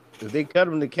 if they cut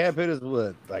him, the cap hit is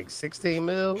what, like 16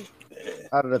 mil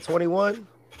out of the 21?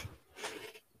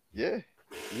 Yeah.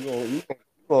 You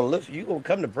gonna lift? You gonna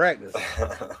come to practice?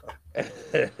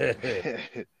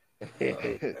 You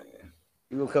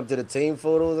gonna come to the team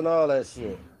photos and all that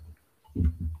shit?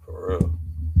 For real.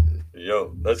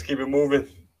 Yo, let's keep it moving.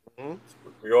 Mm-hmm.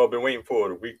 We all been waiting for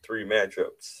the week 3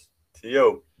 matchups.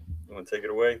 T.O., you want to take it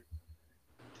away?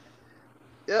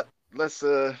 Yep. Let's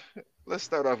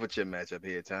start off with your matchup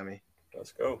here, Tommy.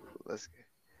 Let's go. Let's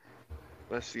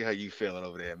see how you feeling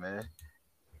over there, man.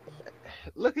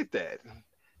 Look at that.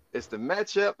 It's the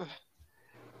matchup,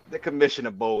 the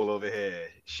Commissioner Bowl over here.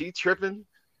 She tripping,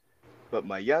 but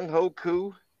my Young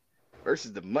Hoku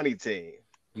versus the money team.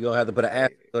 You gonna have to put an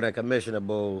asterisk on that Commissioner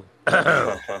Bowl.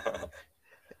 I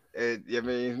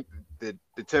mean, the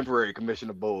temporary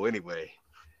Commissioner Bowl anyway.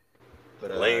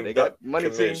 But they got money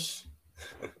team.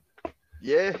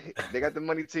 Yeah, they got the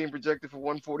money team projected for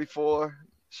 144.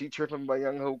 She tripping by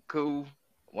Young Hoku,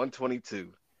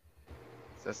 122.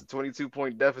 So that's a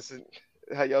 22-point deficit.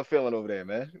 How y'all feeling over there,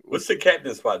 man? What's the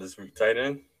captain spot this week, tight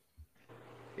end?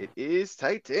 It is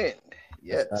tight end.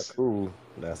 Yes.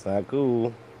 That's not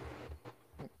cool.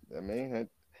 I mean,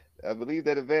 I believe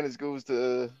that advantage goes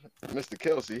to Mr.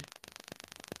 Kelsey.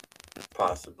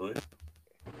 Possibly.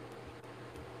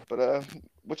 But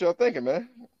what y'all thinking, man?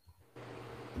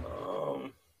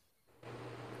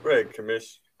 Greg,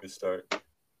 Commish, good start.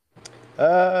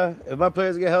 If my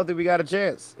players get healthy, we got a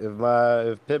chance. If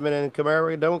Pittman and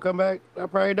Kamara don't come back, I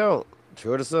probably don't.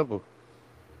 Short and simple.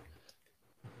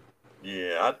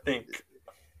 Yeah, I think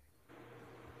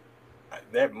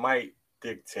that might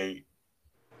dictate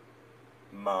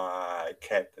my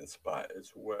captain spot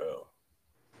as well.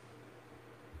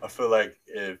 I feel like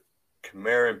if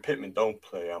Kamara and Pittman don't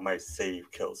play, I might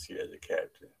save Kelsey as a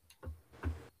captain.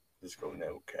 Just go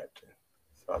now, captain.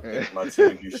 So I think my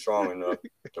team be strong enough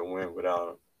to win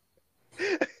without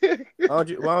him. Why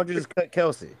don't you just cut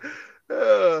Kelsey?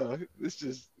 That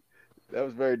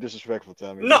was very disrespectful,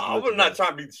 Tommy. No, I'm not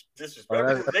trying to be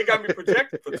disrespectful. They got me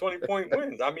projected for 20-point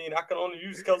wins. I mean, I can only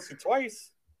use Kelsey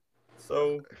twice.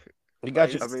 So He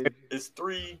got you. It's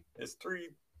three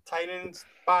tight end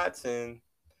spots, and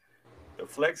the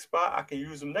flex spot I can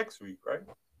use them next week, right?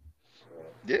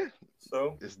 Yeah.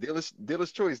 So it's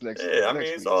dealer's choice next. Yeah, I next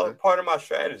mean it's week, all so. part of my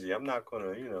strategy. I'm not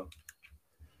gonna,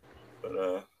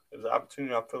 but there's an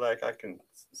opportunity. I feel like I can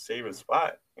save a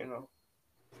spot,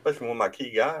 especially with my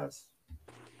key guys.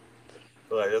 I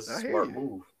feel like that's a smart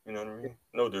move. You know what I mean?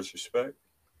 No disrespect.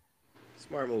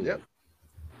 Smart move. Yep.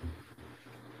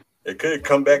 It could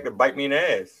come back to bite me in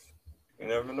the ass. You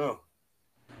never know.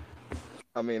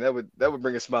 I mean, that would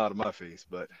bring a smile to my face,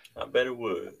 but I bet it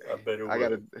would. I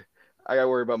gotta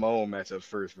worry about my own matchups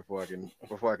first before I can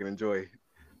enjoy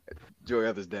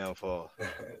others' downfall.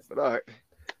 But all right,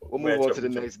 we'll move on to the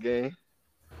next game.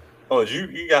 Oh,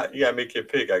 you got to make your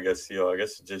pick, I guess. I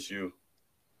guess it's just you.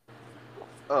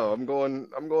 Oh, I'm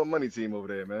going money team over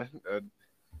there, man.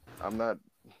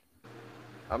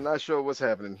 I'm not sure what's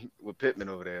happening with Pittman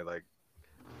over there. Like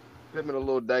Pittman a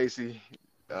little dicey.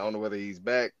 I don't know whether he's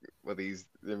back, whether he's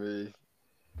feeling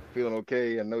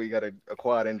okay. I know he got a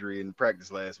quad injury in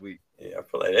practice last week. Yeah, I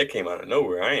feel like that came out of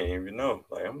nowhere. I ain't even know.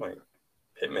 Like I'm like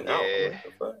Pittman out. What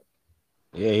the fuck?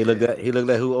 Yeah, he looked at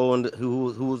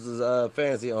who was his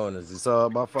fantasy owners. He saw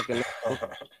my fucking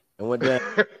and went down.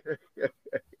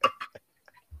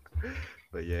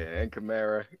 But yeah, and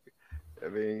Kamara. I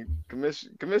mean,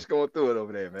 Commish going through it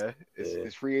over there, man.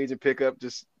 His free agent pickup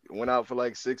just went out for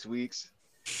like 6 weeks.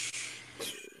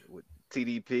 With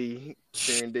TDP,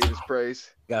 Sharon Davis Price.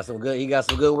 He got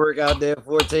some good work out there.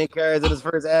 14 carries in his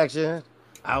first action.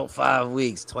 Out 5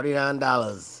 weeks,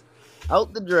 $29.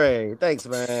 Out the drain. Thanks,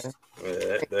 man.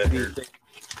 Yeah, that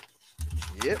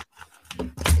Yep.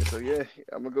 So yeah,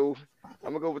 I'm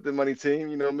gonna go with the money team.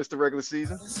 Mr. Regular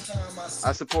Season.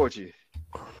 I support you.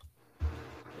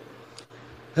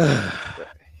 But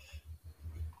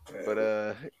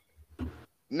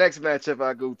next matchup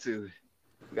I go to,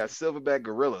 we got Silverback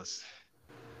Gorillas.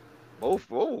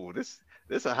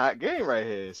 This a hot game right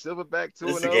here. Silverback 2-0.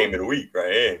 This is the game of the week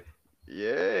right here.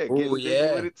 Yeah, getting with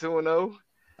it 2-0.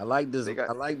 I like this.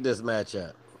 I like this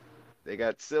matchup. They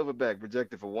got Silverback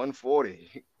projected for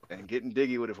 140 and getting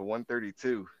Diggy with it for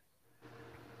 132.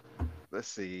 Let's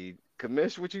see,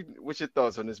 Kamish, what's your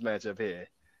thoughts on this matchup here?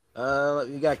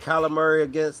 You got Kyler Murray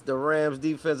against the Rams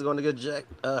defense going to get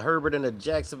Herbert and the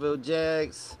Jacksonville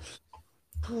Jags.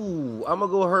 I'm gonna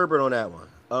go Herbert on that one.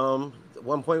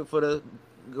 1 point for the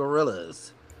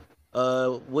Gorillas.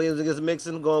 Williams against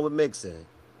Mixon, going with Mixon.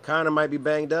 Connor might be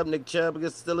banged up. Nick Chubb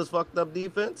against Steelers fucked up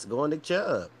defense, going Nick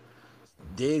Chubb.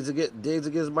 Diggs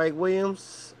against Mike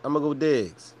Williams. I'm gonna go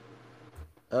Diggs.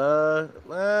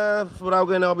 Without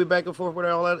getting, I'll be back and forth with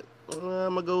all that.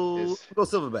 I'm gonna go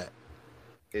Silverback.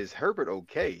 Is Herbert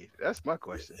okay? That's my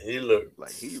question. He looked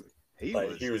like he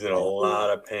was in a lot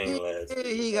of pain last week.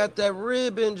 He got that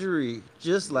rib injury,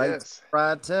 just like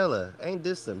Rod Teller. Ain't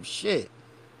this some shit?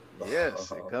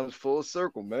 Yes, it comes full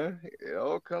circle, man. It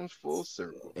all comes full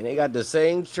circle. And they got the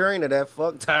same trainer that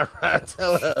fucked Tyrod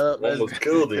Teller up. Almost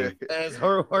killed him. As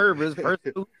Herbert's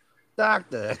personal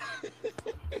doctor.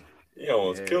 He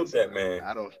almost killed that man.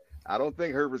 I don't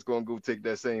think Herbert's gonna go take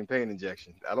that same pain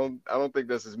injection. I don't think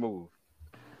that's his move.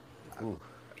 Ooh.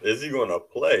 Is he gonna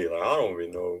play? Like I don't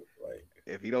even know. Like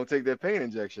if he don't take that pain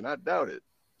injection, I doubt it.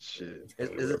 Shit.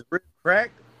 Is it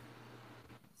cracked?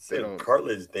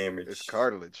 Cartilage damage. It's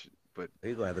cartilage, but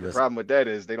the problem with that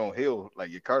is they don't heal.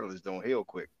 Like your cartilage don't heal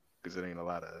quick because it ain't a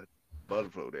lot of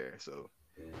blood flow there. So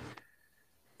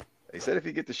they said if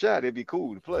he get the shot, it'd be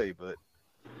cool to play, but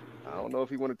I don't know if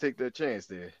he want to take that chance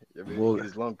there. I mean, get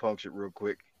his lung punctured real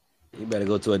quick. He better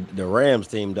go to the Rams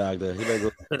team, doctor. He better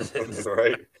go.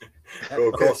 Right. Go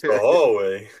across the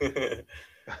hallway.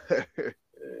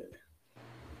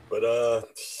 But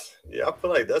yeah, I feel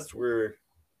like that's where.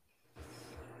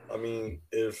 I mean,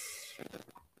 if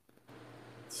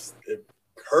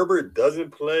Herbert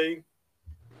doesn't play,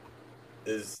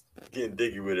 is getting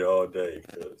diggy with it all day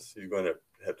because he's going to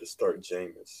have to start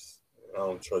Jameis. I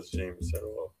don't trust Jameis at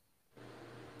all.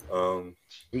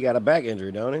 He got a back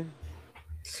injury, don't he?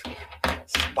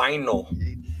 Spinal.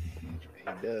 He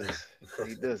does.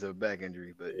 He does have a back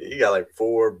injury, but he got like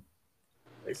 4.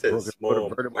 They said small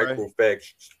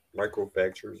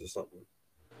microfractures or something.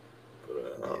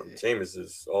 But Jameis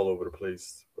is all over the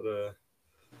place. But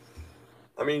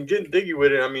I mean, getting diggy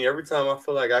with it. I mean, every time I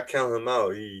feel like I count him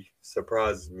out, he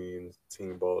surprises me and the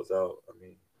team balls out. I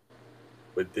mean,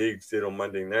 what Diggs did on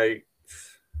Monday night,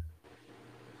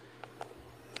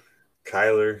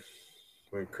 Kyler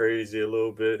went crazy a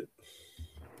little bit.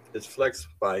 His flex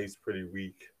spot, he's pretty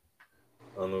weak.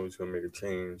 I don't know who's gonna make a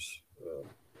change.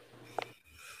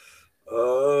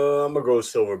 I'm gonna go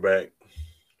Silverback.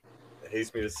 It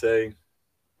hates me to say.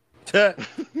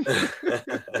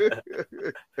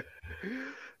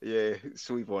 Yeah,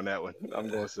 sweep on that one. I'm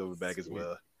going Silverback as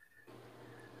well.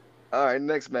 All right,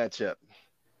 next matchup.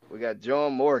 We got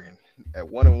John Morgan at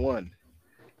 1-1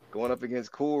 going up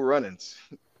against Cool Runnings,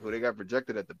 who they got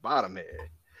projected at the bottom here.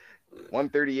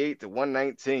 138 to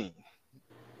 119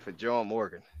 for John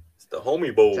Morgan. It's the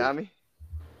homie bowl. Tommy?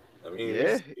 I mean,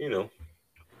 Yeah.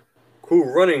 Cool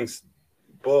Runnings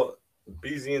brought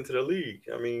Beasley into the league.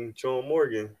 I mean, John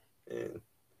Morgan. And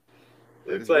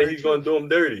it looks like he's going to do him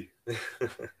dirty.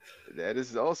 That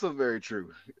is also very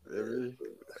true.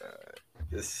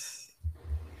 This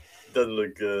doesn't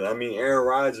look good. I mean, Aaron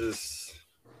Rodgers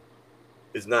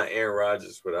is not Aaron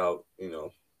Rodgers without,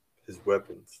 his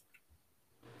weapons.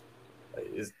 Like,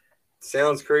 it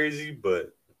sounds crazy,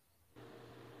 but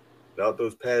without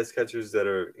those pass catchers that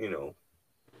are,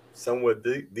 somewhat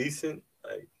decent,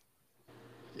 like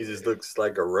he just looks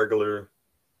like a regular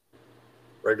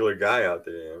guy out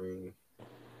there. I mean,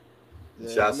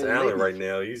 Josh Allen right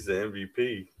now, he's the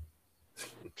MVP.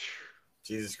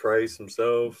 Jesus Christ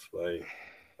himself. Like,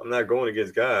 I'm not going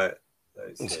against God.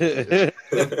 Like, so.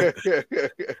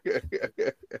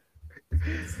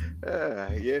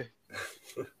 Yeah.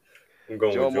 I'm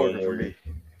going John with Morgan for me.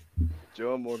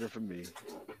 John Morgan for me.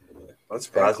 I'm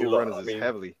surprised Cool Runners is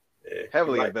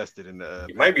heavily invested in the.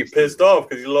 He might be pissed off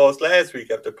because he lost last week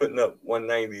after putting up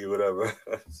 190 or whatever.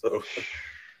 So.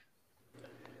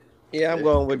 Yeah, I'm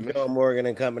going with John Morgan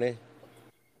and company.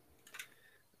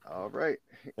 All right.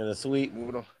 And a sweep.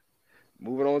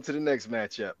 Moving on to the next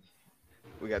matchup.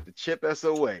 We got the Chip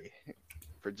SOA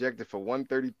projected for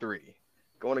 133.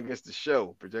 Going against the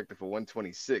Show projected for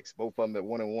 126. Both of them at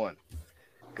 1-1.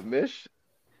 Kamish,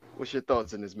 what's your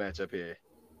thoughts in this matchup here?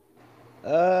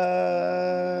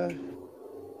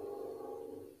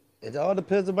 It all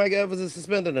depends if Mike Evans is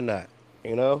suspended or not.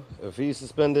 If he's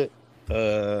suspended,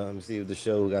 let me see if the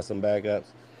Show got some backups.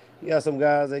 He got some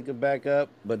guys they could back up,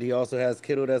 but he also has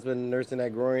Kittle that's been nursing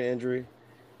that groin injury.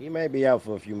 He may be out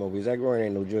for a few more weeks. That groin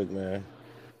ain't no joke, man.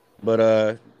 But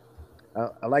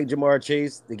I like Jamar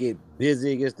Chase to get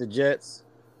busy against the Jets.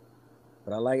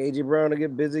 But I like A.J. Brown to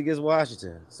get busy against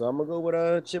Washington. So I'm going to go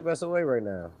with Chip SOA right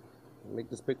now.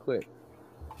 Make this pick quick.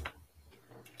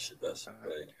 Chip SOA.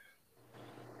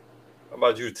 How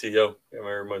about you, T.O.? Haven't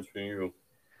heard much from you.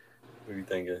 What are you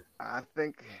thinking? I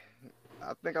think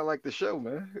I like the Show,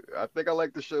 man. I think I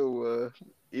like the Show.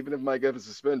 Even if Mike Evans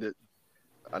suspended,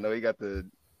 I know he got the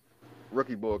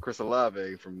rookie boy Chris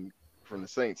Olave from the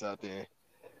Saints out there,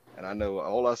 and I know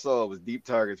all I saw was deep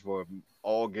targets for him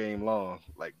all game long.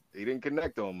 Like, he didn't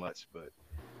connect on much, but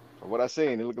from what I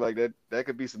seen, it looked like that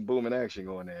could be some booming action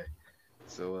going there.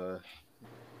 So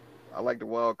I like the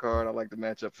wild card. I like the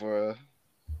matchup for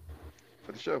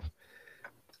the Show.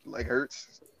 Like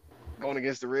Hurts going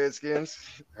against the Redskins.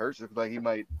 Hurts looks like he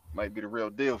might be the real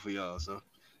deal for y'all. So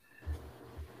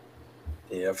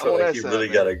yeah, I feel like he really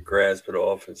got a grasp of the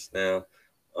offense now.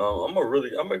 I'm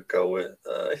gonna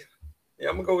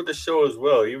go with the Show as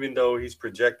well, even though he's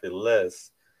projected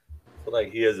less. I feel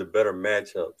like he has a better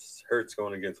matchups. Hurts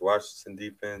going against Washington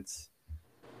defense,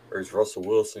 versus Russell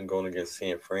Wilson going against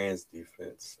San Fran's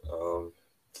defense.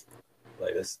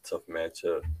 That's a tough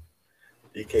matchup.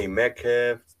 DK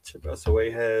Metcalf, Chip SOA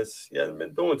he hasn't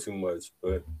been doing too much,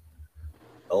 but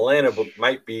Atlanta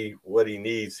might be what he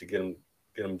needs to get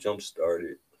him jump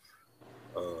started.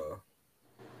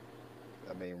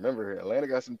 I mean, remember, Atlanta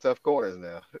got some tough corners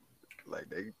now. Like,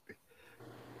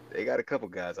 they got a couple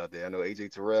guys out there. I know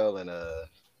AJ Terrell and I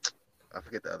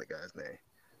forget the other guy's name,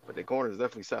 but their corner is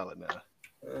definitely solid now.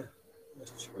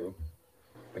 That's true.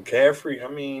 McCaffrey, I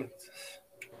mean,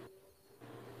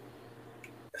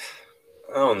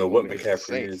 I don't know what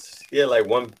McCaffrey is. He had like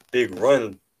one big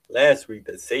run last week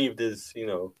that saved his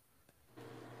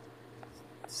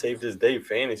day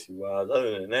fantasy wise.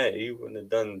 Other than that, he wouldn't have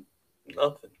done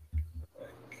nothing.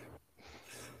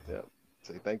 Yeah.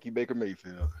 Say thank you, Baker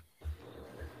Mayfield.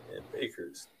 Yeah,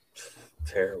 Baker's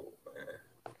terrible, man.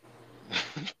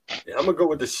 Yeah, I'm gonna go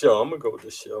with the Show.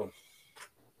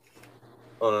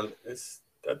 Is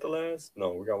that the last?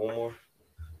 No, we got one more.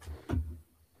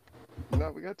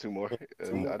 No, we got two more. I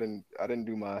didn't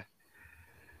do my.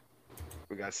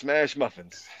 We got Smash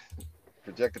Muffins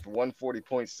projected for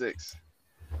 140.6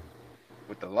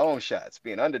 with the long shots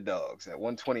being underdogs at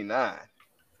 129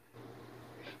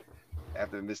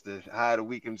 after Mr. High of the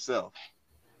Week himself.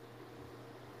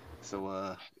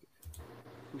 So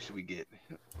who should we get?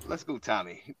 Let's go,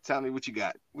 Tommy. Tommy, what you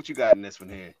got? What you got in this one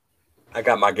here? I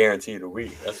got my guarantee of the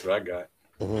week. That's what I got.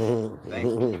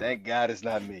 Thank God it's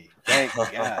not me. Thank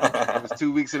God. That was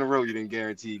 2 weeks in a row you didn't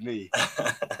guarantee me.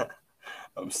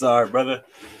 I'm sorry, brother.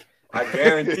 I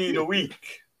guarantee the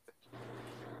week.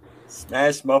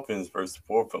 Smash Muffins versus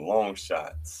 4 for long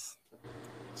shots.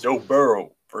 Joe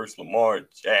Burrow versus Lamar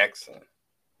Jackson.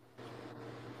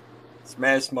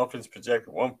 Smash Muffins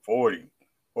projected 140.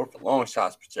 4 for long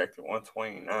shots projected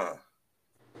 129. I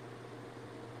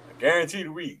guarantee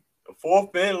the week. The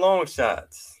 4th man long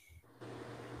shots.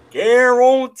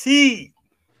 Guaranteed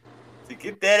to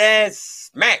get that ass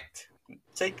smacked.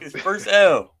 Take his first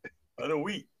L of the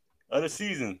week. Of the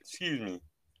season. Excuse me.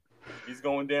 He's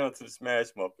going down to the Smash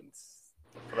Muffins.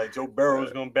 I feel like Joe Burrow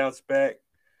is going to bounce back.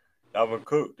 Dalvin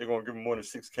Cook, they're going to give him more than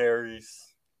 6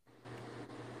 carries.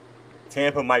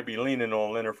 Tampa might be leaning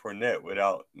on Leonard Fournette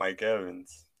without Mike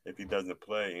Evans if he doesn't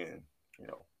play. And,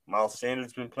 Miles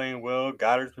Sanders been playing well.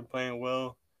 Goddard's been playing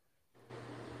well.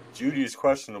 Judy is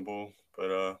questionable,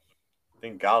 but I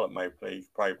think Gallup might play. You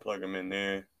could probably plug him in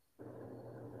there.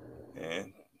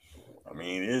 And,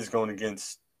 it is going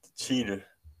against the Cheetah.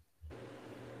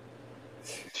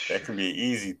 That can be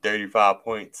easy 35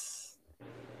 points.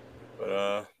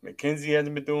 But McKenzie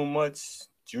hasn't been doing much.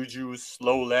 Juju was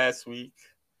slow last week.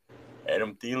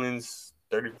 Adam Thielen's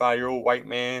 35-year-old white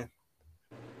man.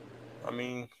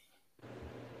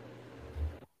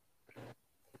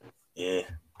 Yeah,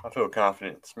 I feel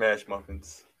confident. Smash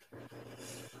Muffins.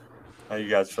 How you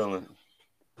guys feeling?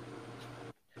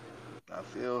 I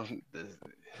feel the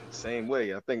same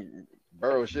way. I think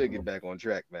Burrow should get back on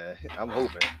track, man. I'm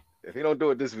hoping. If he don't do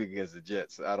it this week against the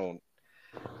Jets, I don't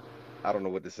know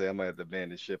what to say. I might have to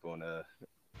abandon ship on the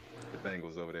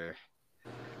Bengals over there.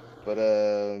 But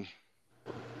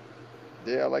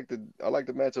yeah, I like the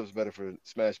matchups better for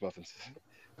Smash Muffins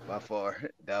by far.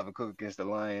 Dalvin Cook against the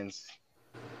Lions.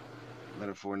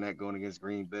 Leonard Fournette going against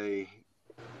Green Bay.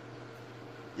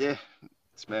 Yeah,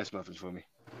 Smash Muffins for me.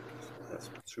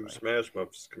 That's 2 Smash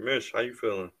Muffins. Kamish, how you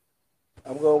feeling?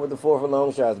 I'm going with the 4 for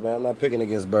long shots, man. I'm not picking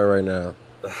against Burr right now.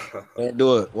 Can't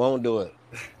do it. Won't do it.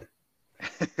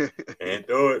 Can't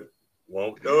do it.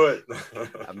 Won't do it.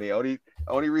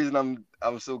 Only reason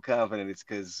I'm so confident is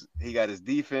because he got his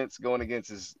defense going against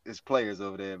his players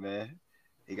over there, man.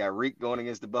 He got Reek going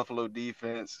against the Buffalo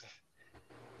defense.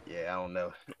 Yeah, I don't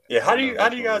know. Yeah, how do you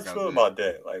guys feel about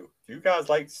that? Like, do you guys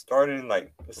like starting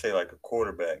let's say a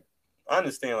quarterback? I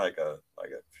understand a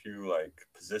few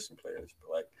position players,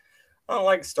 but I don't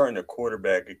like starting a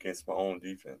quarterback against my own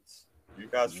defense. Do you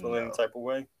guys feel any type of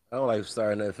way? I don't like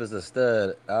starting. If it's a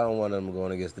stud, I don't want them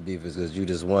going against the defense because you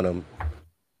just want them.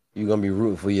 You're going to be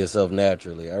rooting for yourself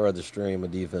naturally. I'd rather stream a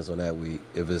defense on that week.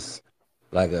 If it's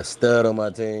like a stud on my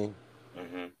team,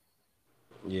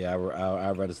 yeah,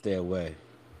 I'd rather stay away.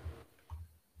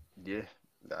 Yeah,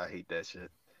 I hate that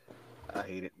shit. I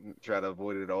hate it. Try to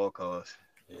avoid it at all costs.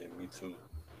 Yeah, me too.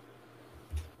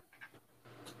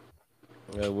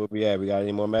 Where we at? We got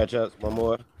any more matchups? One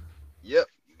more? Yep.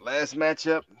 Last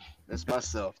matchup. That's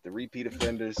myself, the repeat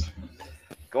offenders,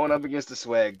 going up against the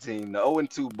swag team, the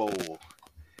 0-2 Bowl.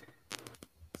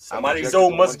 Somebody's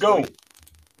old must go.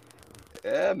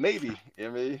 Yeah, maybe.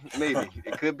 Maybe.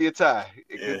 It could be a tie.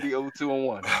 It could be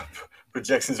 0-2-1.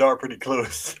 Projections are pretty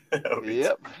close.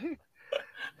 Yep.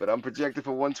 But I'm projected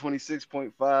for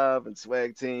 126.5 and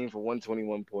swag team for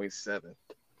 121.7.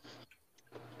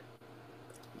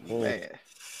 Man.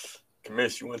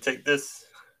 Kamish, you want to take this?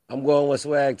 I'm going with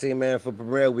swag team, man, for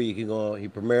premiere week. He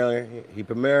premiering.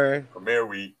 Premiere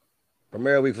week.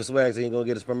 Premiere week for swag team. He gonna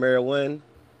get his premiere win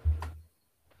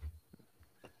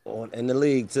in the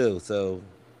league too. So,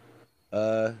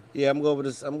 yeah, I'm going with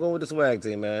this. I'm going with the swag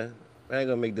team, man. I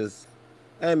ain't making this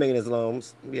long.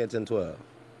 We at 10-12.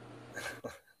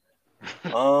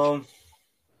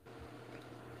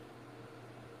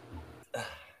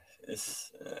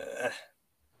 It's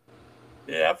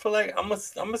yeah, I feel like I'm a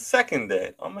second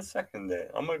that. I'm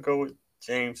gonna go with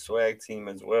James swag team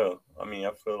as well. I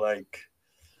feel like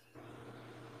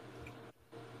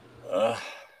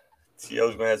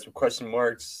T.O.'s gonna have some question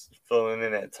marks filling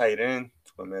in at tight end.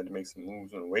 He's gonna have to make some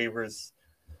moves on the waivers.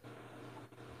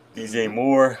 DJ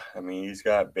Moore, he's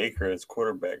got Baker as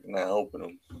quarterback, not helping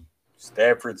him.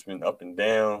 Stafford's been up and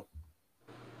down.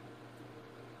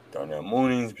 Darnell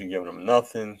Mooney's been giving him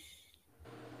nothing.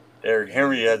 Derrick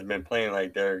Henry hasn't been playing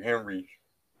like Derrick Henry.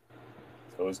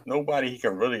 So it's nobody he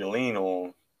can really lean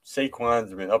on.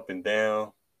 Saquon's been up and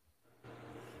down.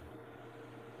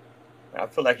 I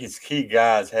feel like his key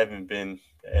guys haven't been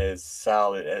as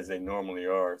solid as they normally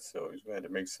are, so he's going to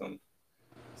make some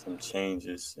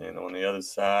changes. And on the other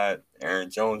side, Aaron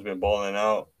Jones been balling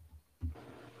out.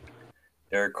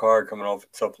 Derek Carr coming off a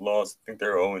tough loss. I think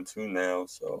they're 0-2 now,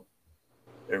 so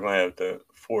they're going to have to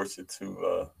force it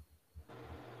to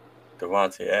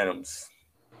Devontae Adams.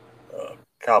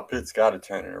 Kyle Pitts got to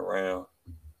turn it around.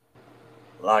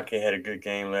 Lockett had a good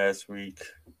game last week.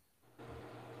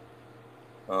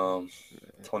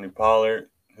 Tony Pollard,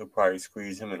 he'll probably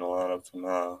squeeze him in the lineup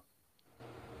somehow.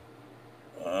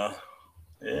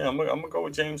 Yeah, I'm gonna go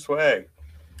with James Swag.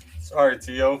 Sorry,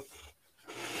 T.O.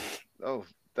 Oh,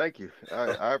 thank you.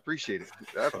 I appreciate it.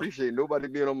 I appreciate nobody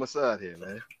being on my side here,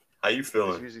 man. How you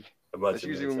feeling? That's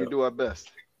usually when we do our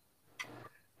best.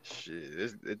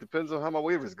 Shit, it depends on how my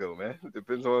waivers go, man. It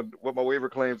depends on what my waiver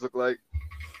claims look like.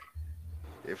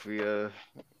 If we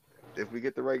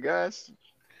get the right guys,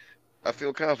 I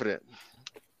feel confident.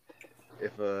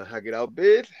 If I get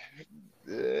outbid,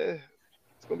 it's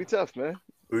gonna be tough, man.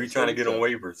 Who are you trying to get on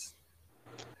waivers?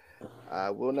 I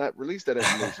will not release that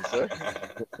information, sir.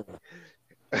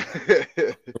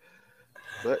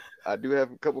 But I do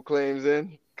have a couple claims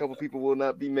in. A couple people will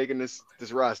not be making this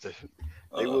roster.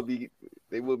 They will be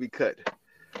cut.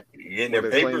 You getting their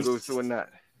papers? Claim goes to or not.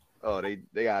 Oh,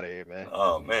 they out of here, man.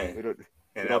 Oh man.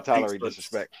 We don't tolerate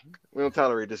disrespect. We don't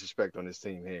tolerate disrespect on this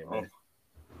team here, man.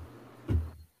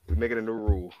 We make it a new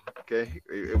rule, okay?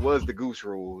 It was the goose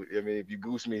rule. I mean, if you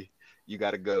goose me, you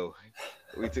gotta go.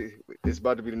 It's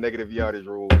about to be the negative yardage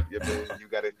rule. I mean,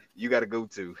 you gotta go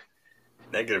to.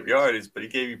 Negative yardage, but he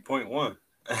gave you 0.1.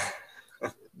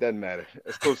 Doesn't matter.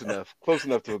 It's close enough. Close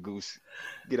enough to a goose.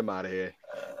 Get him out of here.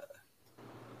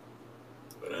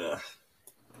 Yeah,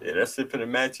 that's it for the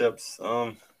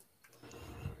matchups.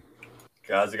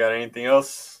 Guys, got anything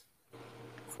else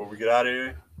before we get out of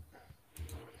here?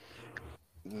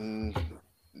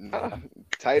 Nah.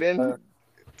 Tight end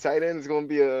is going to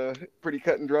be a pretty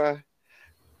cut and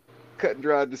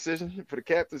dry decision for the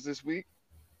captains this week,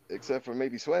 except for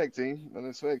maybe Swag Team. I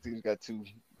know Swag Team's got 2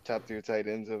 top tier tight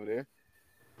ends over there.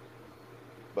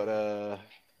 But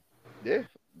yeah,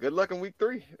 good luck in week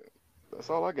 3. That's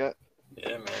all I got.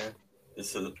 Yeah, man.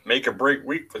 It's a make or break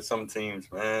week for some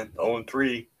teams, man.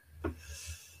 0-3.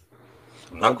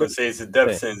 I'm not gonna say it's a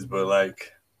death sentence, but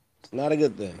like it's not a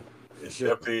good thing. It's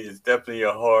definitely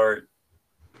a hard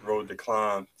road to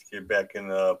climb to get back in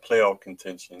playoff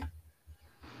contention.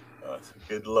 So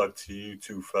good luck to you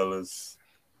two fellas.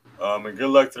 And good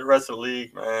luck to the rest of the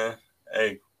league, man.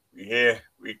 Hey, we here,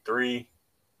 week 3. Get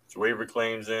your waiver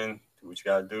claims in. Do what you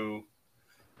gotta do.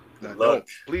 Good luck.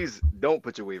 Please don't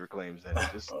put your waiver claims in.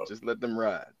 Just let them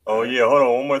ride. Oh yeah, hold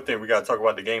on. One more thing. We gotta talk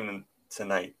about the game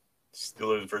tonight.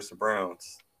 Steelers versus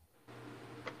Browns.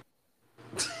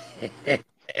 This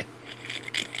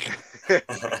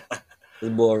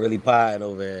boy really pieing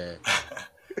over here.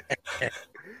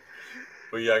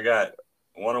 Well, yeah, I got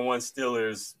 1-1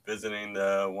 Steelers visiting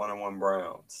the 1-1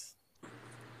 Browns.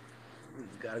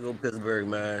 Gotta go Pittsburgh,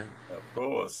 man. Of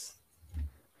course.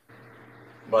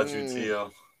 How about you,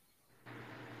 T.O.?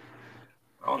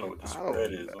 I don't know what the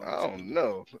spread is. I don't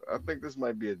know. I think this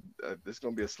might be this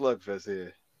gonna be a slugfest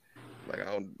here. Like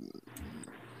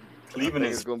Cleveland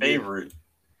is favorite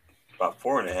about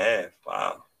 4.5.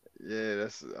 Wow. Yeah,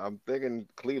 I'm thinking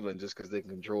Cleveland just because they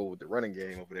can control the running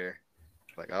game over there.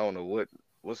 Like I don't know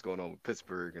what's going on with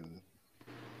Pittsburgh and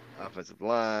offensive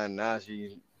line.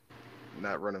 Najee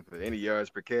not running for any yards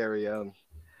per carry. I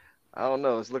don't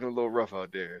know. It's looking a little rough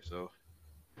out there. So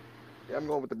yeah, I'm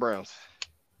going with the Browns.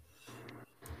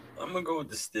 I'm gonna go with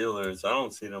the Steelers. I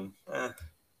don't see them. I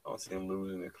don't see them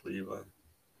losing to Cleveland.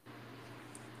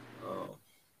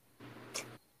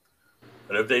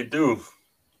 But if they do,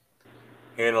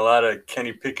 hearing a lot of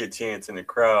Kenny Pickett chants in the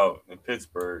crowd in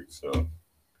Pittsburgh, so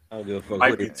I don't give a fuck.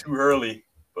 Might be too early,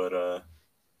 but I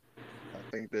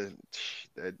think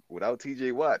that without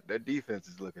T.J. Watt, that defense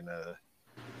is looking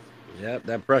Yep,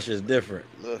 that pressure is different.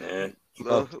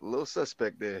 Little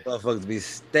suspect there. Motherfuckers be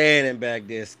standing back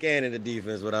there scanning the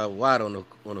defense without Watt on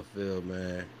the field,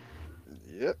 man.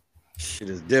 Yep. Shit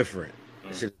is different.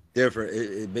 Shit is different.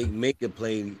 It make it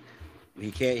play. He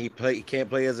can't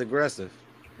play as aggressive.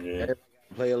 Yeah.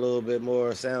 Play a little bit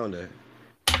more sounder.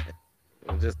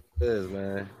 It just is,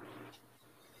 man.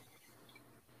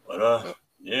 But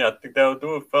yeah, I think that'll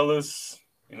do it, fellas.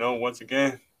 Once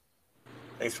again,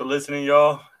 thanks for listening,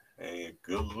 y'all, and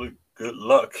good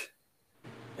luck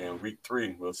in week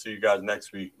 3. We'll see you guys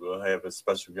next week. We'll have a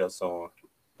special guest on.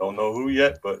 Don't know who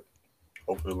yet, but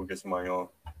hopefully we'll get somebody on.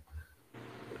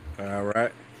 All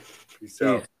right. Peace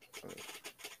out.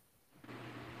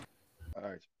 All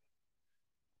right.